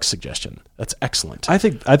TLX suggestion. That's excellent. I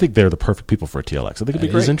think they're the perfect people for a TLX. I think it'd be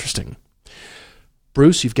great. It is interesting.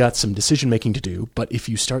 Bruce, you've got some decision making to do, but if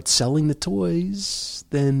you start selling the toys,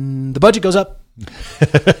 then the budget goes up.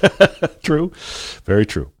 True. Very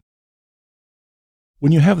true.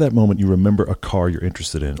 When you have that moment, you remember a car you're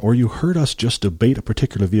interested in, or you heard us just debate a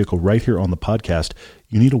particular vehicle right here on the podcast,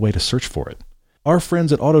 you need a way to search for it. Our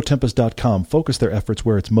friends at Autotempest.com focus their efforts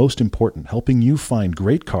where it's most important, helping you find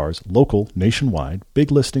great cars, local, nationwide, big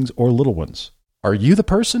listings, or little ones. Are you the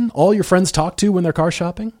person all your friends talk to when they're car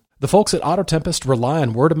shopping? The folks at Auto Tempest rely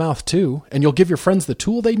on word of mouth too, and you'll give your friends the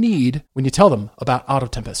tool they need when you tell them about Auto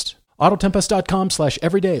Tempest.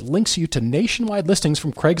 Autotempest.com/everyday links you to nationwide listings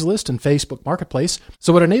from Craigslist and Facebook Marketplace,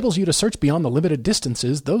 so it enables you to search beyond the limited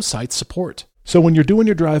distances those sites support. So when you're doing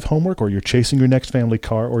your drive homework, or you're chasing your next family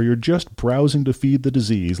car, or you're just browsing to feed the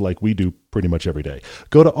disease like we do pretty much every day,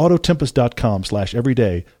 go to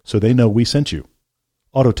Autotempest.com/everyday so they know we sent you.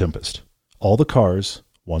 Auto Tempest. All the cars,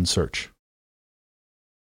 one search.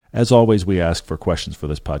 As always, we ask for questions for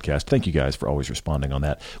this podcast. Thank you guys for always responding on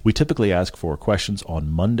that. We typically ask for questions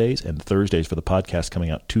on Mondays and Thursdays for the podcast, coming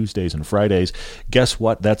out Tuesdays and Fridays. Guess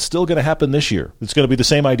what? That's still going to happen this year. It's going to be the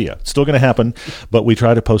same idea. It's still going to happen, but we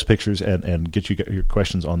try to post pictures and get you your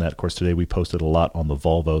questions on that. Of course, today we posted a lot on the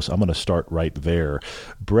Volvo, so I'm going to start right there.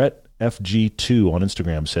 Brett FG2 on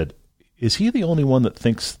Instagram said, is he the only one that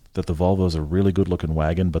thinks that the Volvo is a really good-looking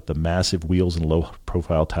wagon, but the massive wheels and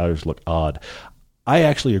low-profile tires look odd? I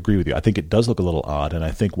actually agree with you. I think it does look a little odd, and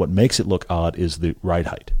I think what makes it look odd is the ride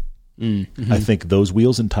height. Mm-hmm. I think those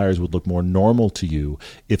wheels and tires would look more normal to you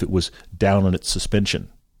if it was down on its suspension.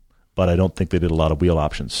 But I don't think they did a lot of wheel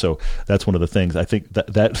options. So that's one of the things. I think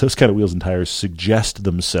that those kind of wheels and tires suggest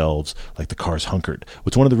themselves like the car's hunkered.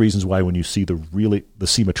 It's one of the reasons why when you see the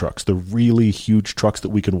SEMA trucks, the really huge trucks that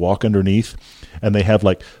we can walk underneath, and they have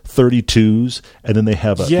like 32s, and then they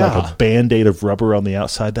have like a Band-Aid of rubber on the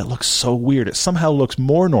outside, that looks so weird. It somehow looks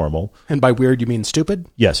more normal. And by weird, you mean stupid?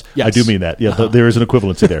 Yes. I do mean that. Yeah, there is an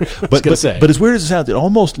equivalency there. But as weird as it sounds, it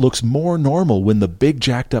almost looks more normal when the big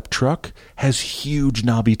jacked up truck has huge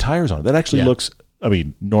knobby tires on it. That actually looks, I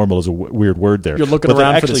mean, normal is a weird word there. You're looking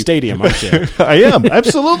around for the stadium, aren't you? I am.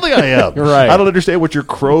 Absolutely I am. You're right. I don't understand what your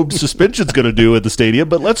chrome suspension's going to do at the stadium,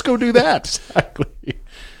 but let's go do that. Exactly.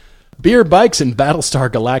 Beer Bikes in Battlestar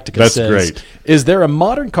Galactica says, great. Is there a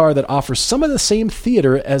modern car that offers some of the same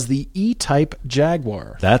theater as the E-Type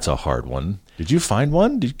Jaguar? That's a hard one. Did you find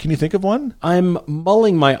one? Can you think of one? I'm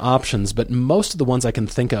mulling my options, but most of the ones I can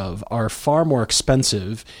think of are far more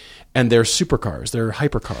expensive, and they're supercars. They're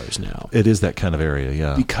hypercars now. It is that kind of area,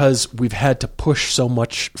 yeah. Because we've had to push so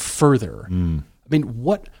much further. I mean,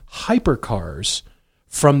 what hypercars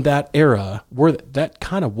from that era were that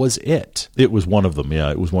kind of was it? It was one of them,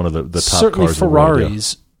 yeah. It was one of the top certainly cars. Certainly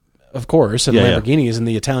Ferraris, in the world, of course, and Lamborghinis and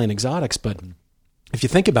the Italian exotics. But if you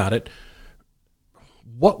think about it,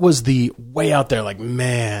 what was the way out there? Like,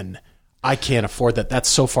 man, I can't afford that. That's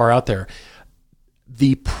so far out there.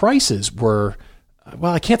 The prices were,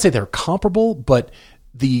 well, I can't say they're comparable, but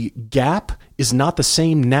the gap is not the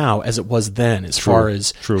same now as it was then as far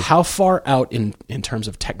as how far out in terms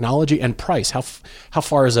of technology and price. How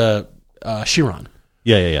far is a Chiron?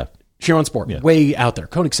 Yeah. Chiron Sport, way out there.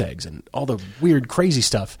 Koenigsegg's and all the weird, crazy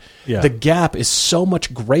stuff. Yeah. The gap is so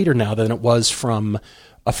much greater now than it was from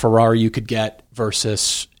a Ferrari you could get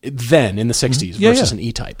versus then in the 60s versus an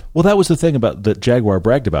E-Type. Well, that was the thing about that Jaguar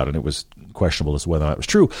bragged about, and it was questionable as to whether or not it was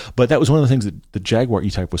true, but that was one of the things that the Jaguar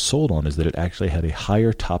E-Type was sold on, is that it actually had a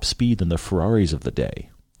higher top speed than the Ferraris of the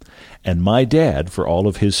day. And my dad, for all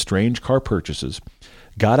of his strange car purchases,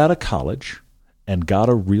 got out of college and got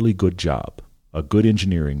a really good job, a good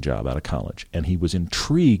engineering job out of college, and he was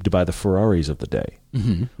intrigued by the Ferraris of the day,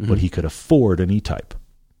 but he could afford an E-Type.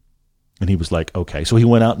 And he was like, okay. So he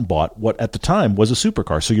went out and bought what at the time was a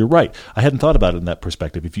supercar. So you're right. I hadn't thought about it in that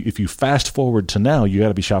perspective. If you fast forward to now, you got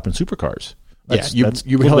to be shopping supercars. That's you a would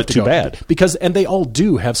little have bit to too go. bad. Because, and they all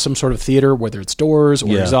do have some sort of theater, whether it's doors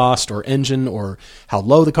or exhaust or engine or how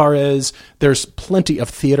low the car is. There's plenty of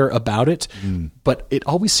theater about it. But it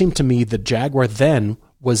always seemed to me the Jaguar then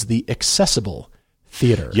was the accessible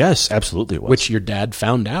theater. Yes, absolutely it was. Which your dad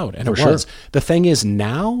found out, and For it was. sure. The thing is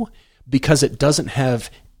now, because it doesn't have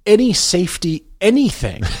any safety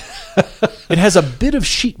anything, it has a bit of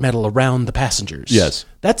sheet metal around the passengers. Yes.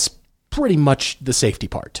 That's pretty much the safety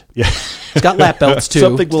part. Yeah. It's got lap belts too.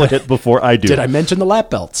 Something will hit before I do. Did I mention the lap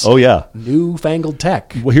belts? Oh, yeah. Newfangled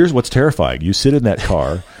tech. Well, here's what's terrifying. You sit in that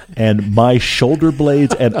car, and my shoulder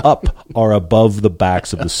blades and up are above the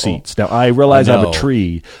backs of the seats. Now, I realize I'm a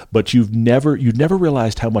tree, but you've never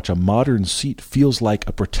realized how much a modern seat feels like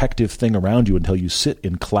a protective thing around you until you sit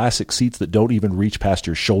in classic seats that don't even reach past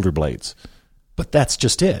your shoulder blades. But that's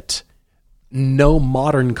just it. No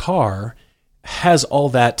modern car has all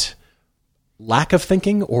that lack of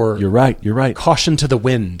thinking or You're right. caution to the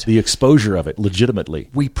wind. The exposure of it, legitimately.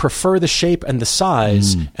 We prefer the shape and the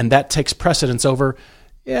size, and that takes precedence over,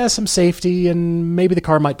 some safety, and maybe the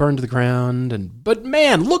car might burn to the ground. But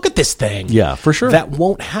man, look at this thing. Yeah, for sure. That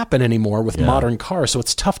won't happen anymore with modern cars, so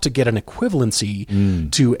it's tough to get an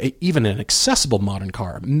equivalency to even an accessible modern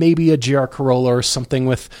car. Maybe a GR Corolla or something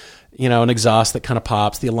with an exhaust that kind of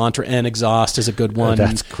pops. The Elantra N exhaust is a good one.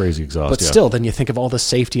 That's crazy exhaust. But still, then you think of all the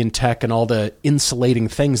safety and tech and all the insulating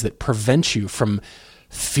things that prevent you from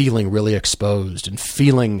feeling really exposed and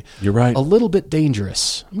feeling You're right. a little bit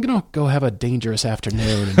dangerous. I'm going to go have a dangerous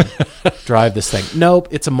afternoon and drive this thing. Nope,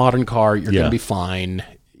 it's a modern car. You're going to be fine.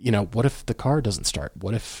 What if the car doesn't start?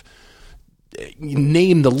 What if you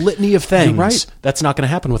name the litany of things? You're right. That's not going to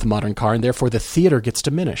happen with a modern car, and therefore the theater gets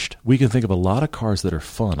diminished. We can think of a lot of cars that are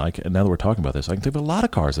fun. Now that we're talking about this, I can think of a lot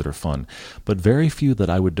of cars that are fun, but very few that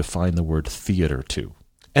I would define the word theater to.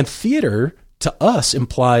 And theater, to us,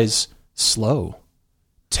 implies slow.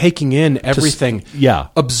 Taking in everything.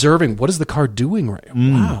 Observing. What is the car doing right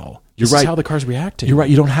Wow. You're This right. is how the car's reacting. You're right.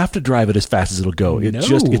 You don't have to drive it as fast as it'll go.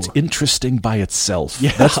 It's interesting by itself.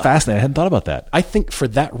 Yeah. That's fascinating. I hadn't thought about that. I think for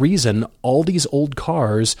that reason, all these old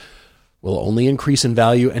cars will only increase in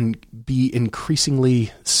value and be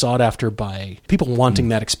increasingly sought after by people wanting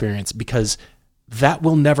that experience, because that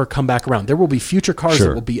will never come back around. There will be future cars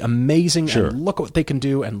that will be amazing and look at what they can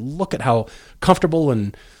do and look at how comfortable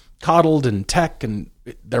and coddled and tech, and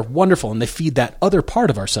they're wonderful, and they feed that other part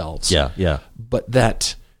of ourselves. Yeah. But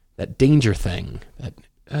that danger thing,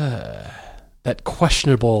 that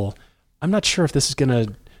questionable, I'm not sure if this is going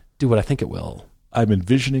to do what I think it will. I'm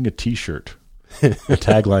envisioning a T-shirt. The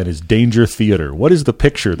tagline is Danger Theater. What is the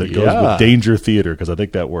picture that goes with Danger Theater? Because I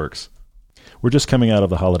think that works. We're just coming out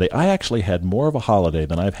of the holiday. I actually had more of a holiday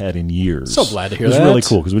than I've had in years. So glad to hear that. It that. was really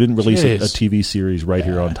cool because we didn't release a TV series right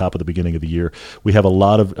here on top of the beginning of the year. We have a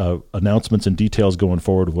lot of announcements and details going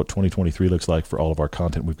forward of what 2023 looks like for all of our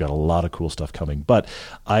content. We've got a lot of cool stuff coming. But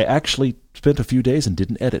I actually spent a few days and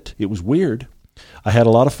didn't edit. It was weird. I had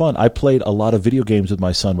a lot of fun. I played a lot of video games with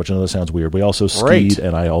my son, which I know that sounds weird. We also skied,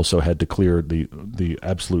 and I also had to clear the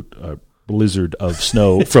absolute blizzard of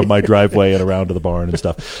snow from my driveway and around to the barn and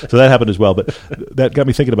stuff. So that happened as well. But that got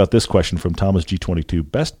me thinking about this question from Thomas G22.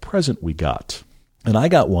 Best present we got. And I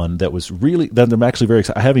got one that was really, that I'm actually very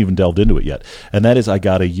excited. I haven't even delved into it yet. And that is I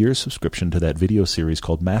got a year's subscription to that video series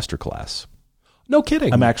called Masterclass. No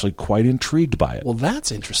kidding. I'm actually quite intrigued by it. Well,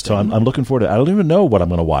 that's interesting. So I'm looking forward to it. I don't even know what I'm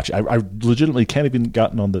going to watch. I legitimately can't even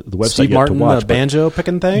gotten on the website Steve yet Martin, to watch. banjo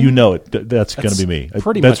picking thing? You know it. That's going to be me.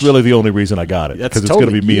 Pretty that's much. really the only reason I got it. Because it's going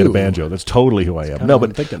to be me and a you. banjo. That's totally who I am. No,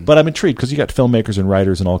 but I'm intrigued because you got filmmakers and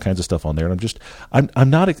writers and all kinds of stuff on there. And I'm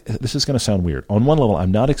not, this is going to sound weird. On one level,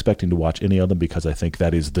 I'm not expecting to watch any of them because I think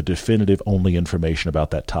that is the definitive only information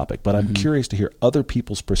about that topic. But I'm curious to hear other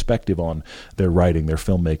people's perspective on their writing, their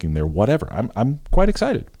filmmaking, their whatever. I'm quite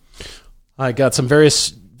excited. I got some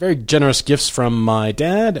very generous gifts from my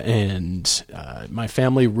dad, and my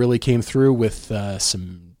family really came through with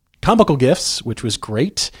some comical gifts, which was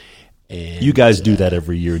great. And you guys do that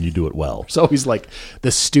every year, and you do it well. It's always like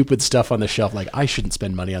the stupid stuff on the shelf, like, I shouldn't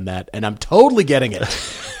spend money on that, and I'm totally getting it.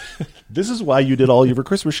 This is why you did all your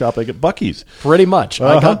Christmas shopping at Buc-ee's. Pretty much.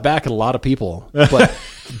 I got back at a lot of people, but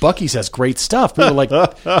Buc-ee's has great stuff. People are like,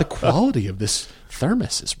 the quality of this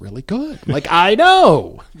thermos is really good. Like, I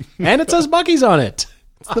know. And it says Buc-ee's on it.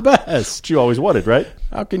 It's the best. You always wanted, right?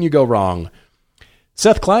 How can you go wrong?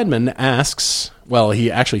 Seth Kleinman asks, well,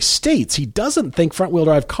 he actually states he doesn't think front-wheel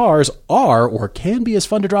drive cars are or can be as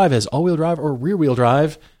fun to drive as all-wheel drive or rear-wheel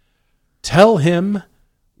drive. Tell him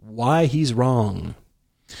why he's wrong.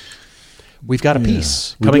 We've got a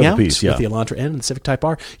piece We coming do have out a piece, yeah. with the Elantra N and the Civic Type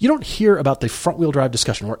R. You don't hear about the front-wheel drive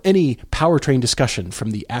discussion or any powertrain discussion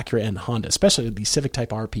from the Acura and Honda, especially the Civic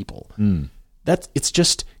Type R people. It's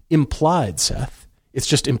just implied, Seth. It's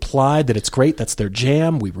just implied that it's great. That's their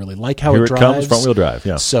jam. We really like how Here it it drives. comes, front-wheel drive,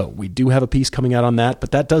 yeah. So we do have a piece coming out on that,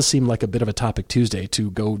 but that does seem like a bit of a topic Tuesday to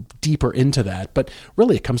go deeper into that. But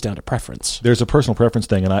really, it comes down to preference. There's a personal preference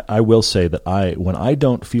thing, and I will say that when I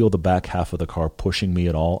don't feel the back half of the car pushing me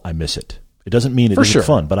at all, I miss it. It doesn't mean it isn't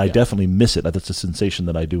fun, but I definitely miss it. That's a sensation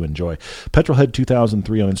that I do enjoy.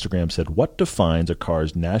 Petrolhead2003 on Instagram said, what defines a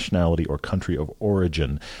car's nationality or country of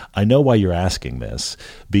origin? I know why you're asking this,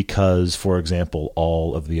 because, for example,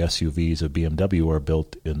 all of the SUVs of BMW are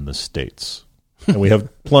built in the States. And we have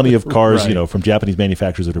plenty of cars, Right. From Japanese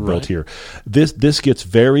manufacturers that are built here. This gets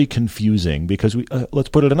very confusing because let's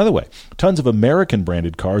put it another way. Tons of American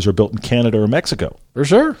branded cars are built in Canada or Mexico. For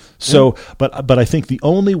sure. So, but I think the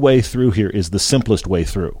only way through here is the simplest way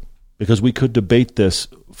through, because we could debate this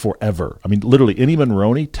forever. I mean, literally, Ennio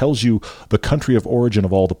Monroney tells you the country of origin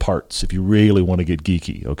of all the parts if you really want to get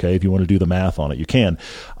geeky, okay? If you want to do the math on it, you can.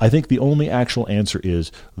 I think the only actual answer is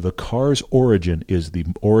the car's origin is the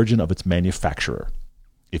origin of its manufacturer.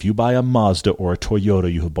 If you buy a Mazda or a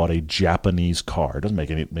Toyota, you have bought a Japanese car. It doesn't make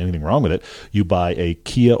anything wrong with it. You buy a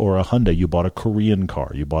Kia or a Hyundai, you bought a Korean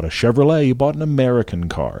car. You bought a Chevrolet, you bought an American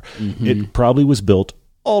car. Mm-hmm. It probably was built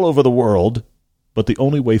all over the world, but the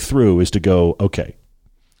only way through is to go, okay,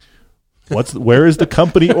 where is the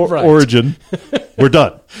company origin? We're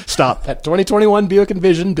done. Stop. That 2021 Buick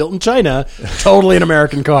Envision built in China, totally an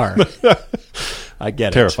American car. I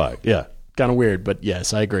get it. Terrifying, yeah. Kind of weird, but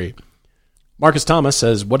yes, I agree. Marcus Thomas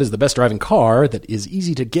says, what is the best driving car that is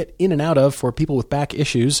easy to get in and out of for people with back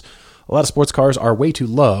issues? A lot of sports cars are way too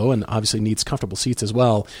low and obviously needs comfortable seats as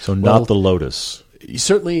well. So not the Lotus. You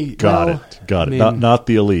certainly... Got it. I mean, not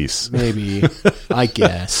the Elise. Maybe, I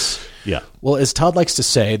guess. Yeah. Well, as Todd likes to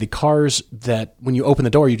say, the cars that when you open the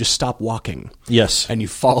door, you just stop walking. Yes. And you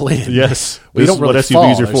fall in. Yes. Well, you don't really what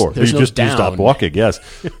SUVs fall. are for. There's you no just down. You stop walking, yes.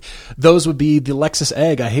 Those would be the Lexus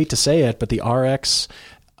Egg. I hate to say it, but the RX,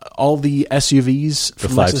 all the SUVs. The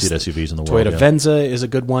from 5-seat Lexus, SUVs in the world. Toyota Venza is a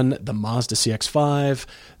good one. The Mazda CX-5.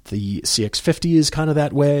 The CX-50 is kind of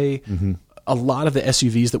that way. Mm-hmm. A lot of the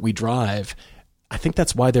SUVs that we drive, I think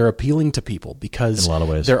that's why they're appealing to people, because in a lot of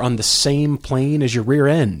ways. They're on the same plane as your rear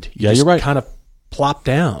end. You're right. Kind of plop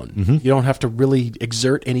down. Mm-hmm. You don't have to really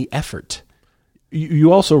exert any effort.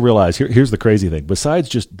 You also realize, here's the crazy thing, besides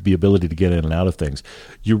just the ability to get in and out of things,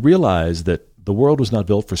 you realize that the world was not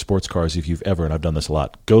built for sports cars if you've ever, and I've done this a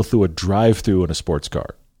lot, go through a drive-through in a sports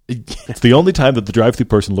car. It's the only time that the drive-through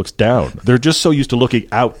person looks down. They're just so used to looking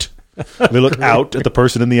out. They look out at the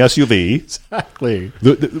person in the SUV. Exactly.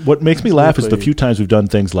 What makes me laugh is the few times we've done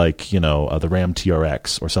things like, the Ram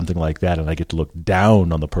TRX or something like that, and I get to look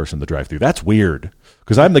down on the person in the drive-through. That's weird,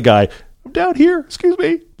 because I'm the guy, I'm down here, excuse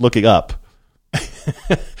me, looking up.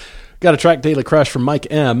 Got a track daily crush from Mike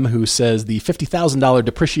M, who says the $50,000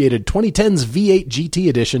 depreciated 2010's V8 GT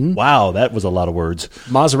edition. Wow, that was a lot of words.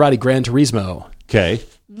 Maserati Gran Turismo. Okay.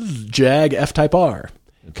 Jag F-Type R.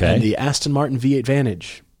 Okay. And the Aston Martin V8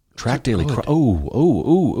 Vantage. Track daily crush.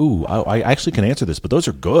 I actually can answer this, but those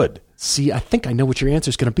are good. See, I think I know what your answer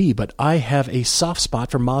is going to be, but I have a soft spot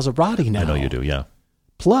for Maserati now. I know you do, yeah.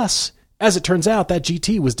 Plus, as it turns out, that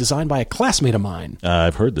GT was designed by a classmate of mine.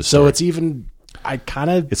 I've heard this So story. it's even...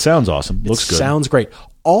 It sounds awesome. Looks good. It sounds great.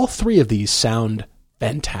 All three of these sound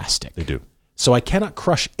fantastic. They do. So I cannot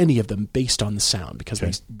crush any of them based on the sound, because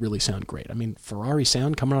they really sound great. I mean, Ferrari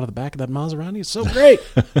sound coming out of the back of that Maserati is so great.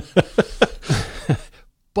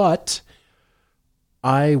 But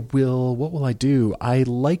what will I do? I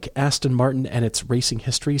like Aston Martin and its racing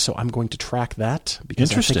history, so I'm going to track that,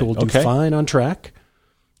 because I think it will do fine on track.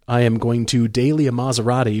 I am going to daily a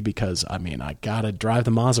Maserati because, I got to drive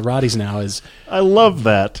the Maseratis now. As I love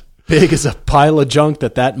that. Big as a pile of junk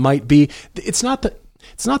that might be. It's not that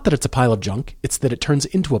it's a pile of junk. It's that it turns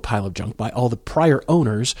into a pile of junk by all the prior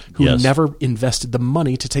owners who never invested the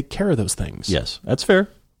money to take care of those things. Yes, that's fair.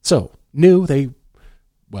 So, we'll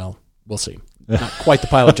see. Not quite the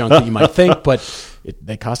pile of junk that you might think, but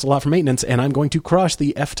they cost a lot for maintenance, and I'm going to crush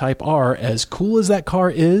the F-Type R. As cool as that car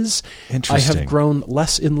is, I have grown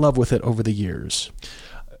less in love with it over the years.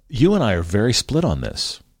 You and I are very split on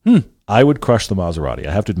this. I would crush the Maserati.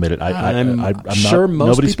 I have to admit it. I'm sure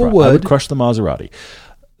most people would. I would crush the Maserati.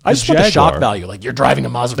 I just want the shock value. Like, you're driving a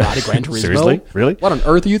Maserati Gran Turismo. Seriously? Really? What on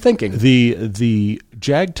earth are you thinking? The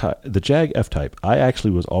Jag F-Type, I actually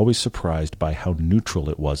was always surprised by how neutral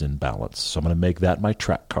it was in balance. So I'm going to make that my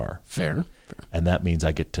track car. Fair. and that means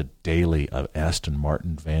I get to daily an Aston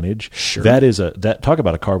Martin Vantage. Sure. Talk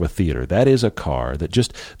about a car with theater. That is a car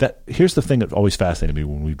here's the thing that always fascinated me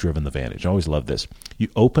when we've driven the Vantage. I always love this. You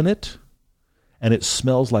open it, and it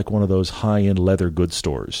smells like one of those high-end leather goods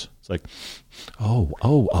stores. It's like, oh,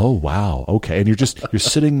 wow, okay. And you're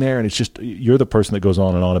sitting there, and it's just, you're the person that goes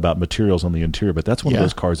on and on about materials on the interior, but that's one of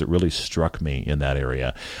those cars that really struck me in that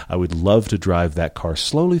area. I would love to drive that car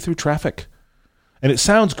slowly through traffic. And it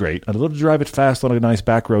sounds great. I'd love to drive it fast on a nice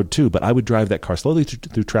back road too, but I would drive that car slowly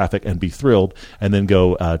through traffic and be thrilled, and then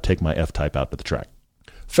go take my F-Type out to the track.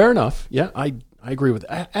 Fair enough. Yeah, I agree with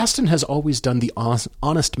that. Aston has always done the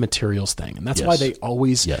honest materials thing, and that's why they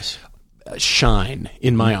always shine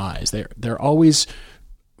in my eyes. They're always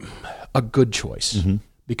a good choice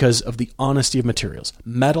because of the honesty of materials.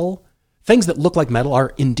 Metal, things that look like metal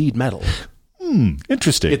are indeed metal.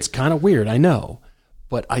 Interesting. It's kind of weird, I know.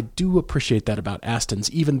 But I do appreciate that about Astons,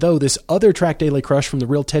 even though this other Track Daily Crush from the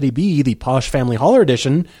Real Teddy B, the Posh Family Hauler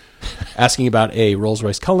Edition, asking about a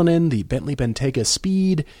Rolls-Royce Cullinan, the Bentley Bentayga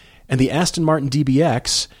Speed, and the Aston Martin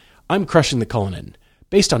DBX, I'm crushing the Cullinan,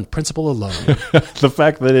 based on principle alone. The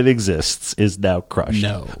fact that it exists is now crushed.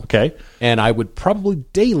 No. Okay. And I would probably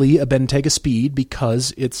daily a Bentayga Speed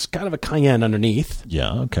because it's kind of a Cayenne underneath.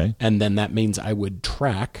 Yeah, okay. And then that means I would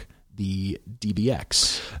track the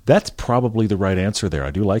DBX. That's probably the right answer there. I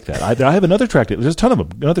do like that. I have another track. There's a ton of them.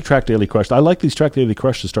 Another Track Daily Crush. I like these Track Daily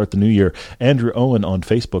Crush to start the new year. Andrew Owen on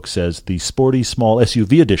Facebook says the sporty small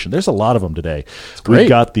SUV edition. There's a lot of them today. It's great. We've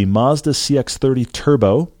got the Mazda CX-30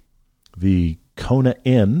 Turbo, the Kona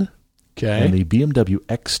N, and the BMW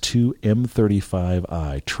X2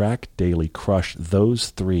 M35i. Track Daily Crush. Those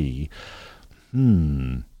three.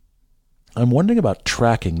 I'm wondering about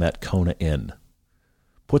tracking that Kona N.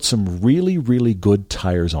 Put some really, really good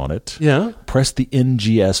tires on it. Yeah. Press the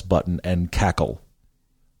NGS button and cackle.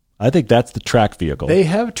 I think that's the track vehicle. They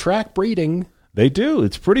have track breeding. They do.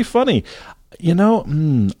 It's pretty funny. You know,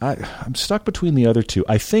 I'm stuck between the other two.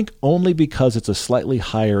 I think only because it's a slightly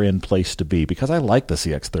higher end place to be, because I like the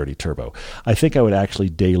CX-30 Turbo. I think I would actually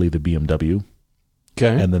daily the BMW.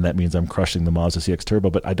 Okay. And then that means I'm crushing the Mazda CX Turbo,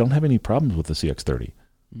 but I don't have any problems with the CX-30.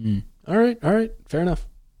 All right. Fair enough.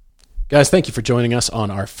 Guys, thank you for joining us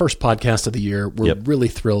on our first podcast of the year. We're really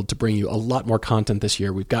thrilled to bring you a lot more content this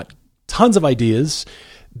year. We've got tons of ideas.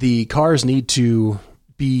 The cars need to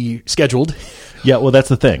be scheduled. Yeah, well, that's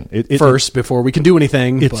the thing. First, before we can do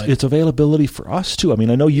anything. It's availability for us, too. I mean,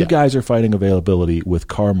 I know you guys are fighting availability with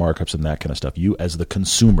car markups and that kind of stuff. You, as the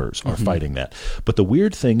consumers, are fighting that. But the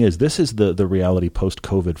weird thing is, this is the reality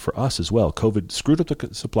post-COVID for us as well. COVID screwed up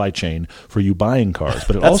the supply chain for you buying cars.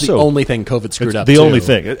 But that's the only thing COVID screwed up, the only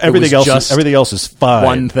thing. Everything else is fine.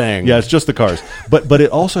 One thing. Yeah, it's just the cars. But it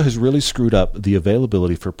also has really screwed up the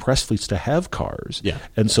availability for press fleets to have cars. Yeah.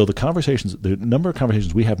 And so the number of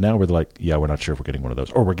conversations we have now where they're like, yeah, we're not sure if we're getting one of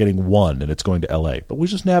those, or we're getting one and it's going to LA, but we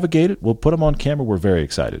just navigate it. We'll put them on camera. We're very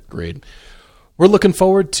excited. Great. We're looking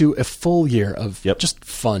forward to a full year of just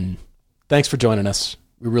fun. Thanks for joining us.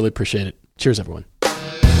 We really appreciate it. Cheers, everyone.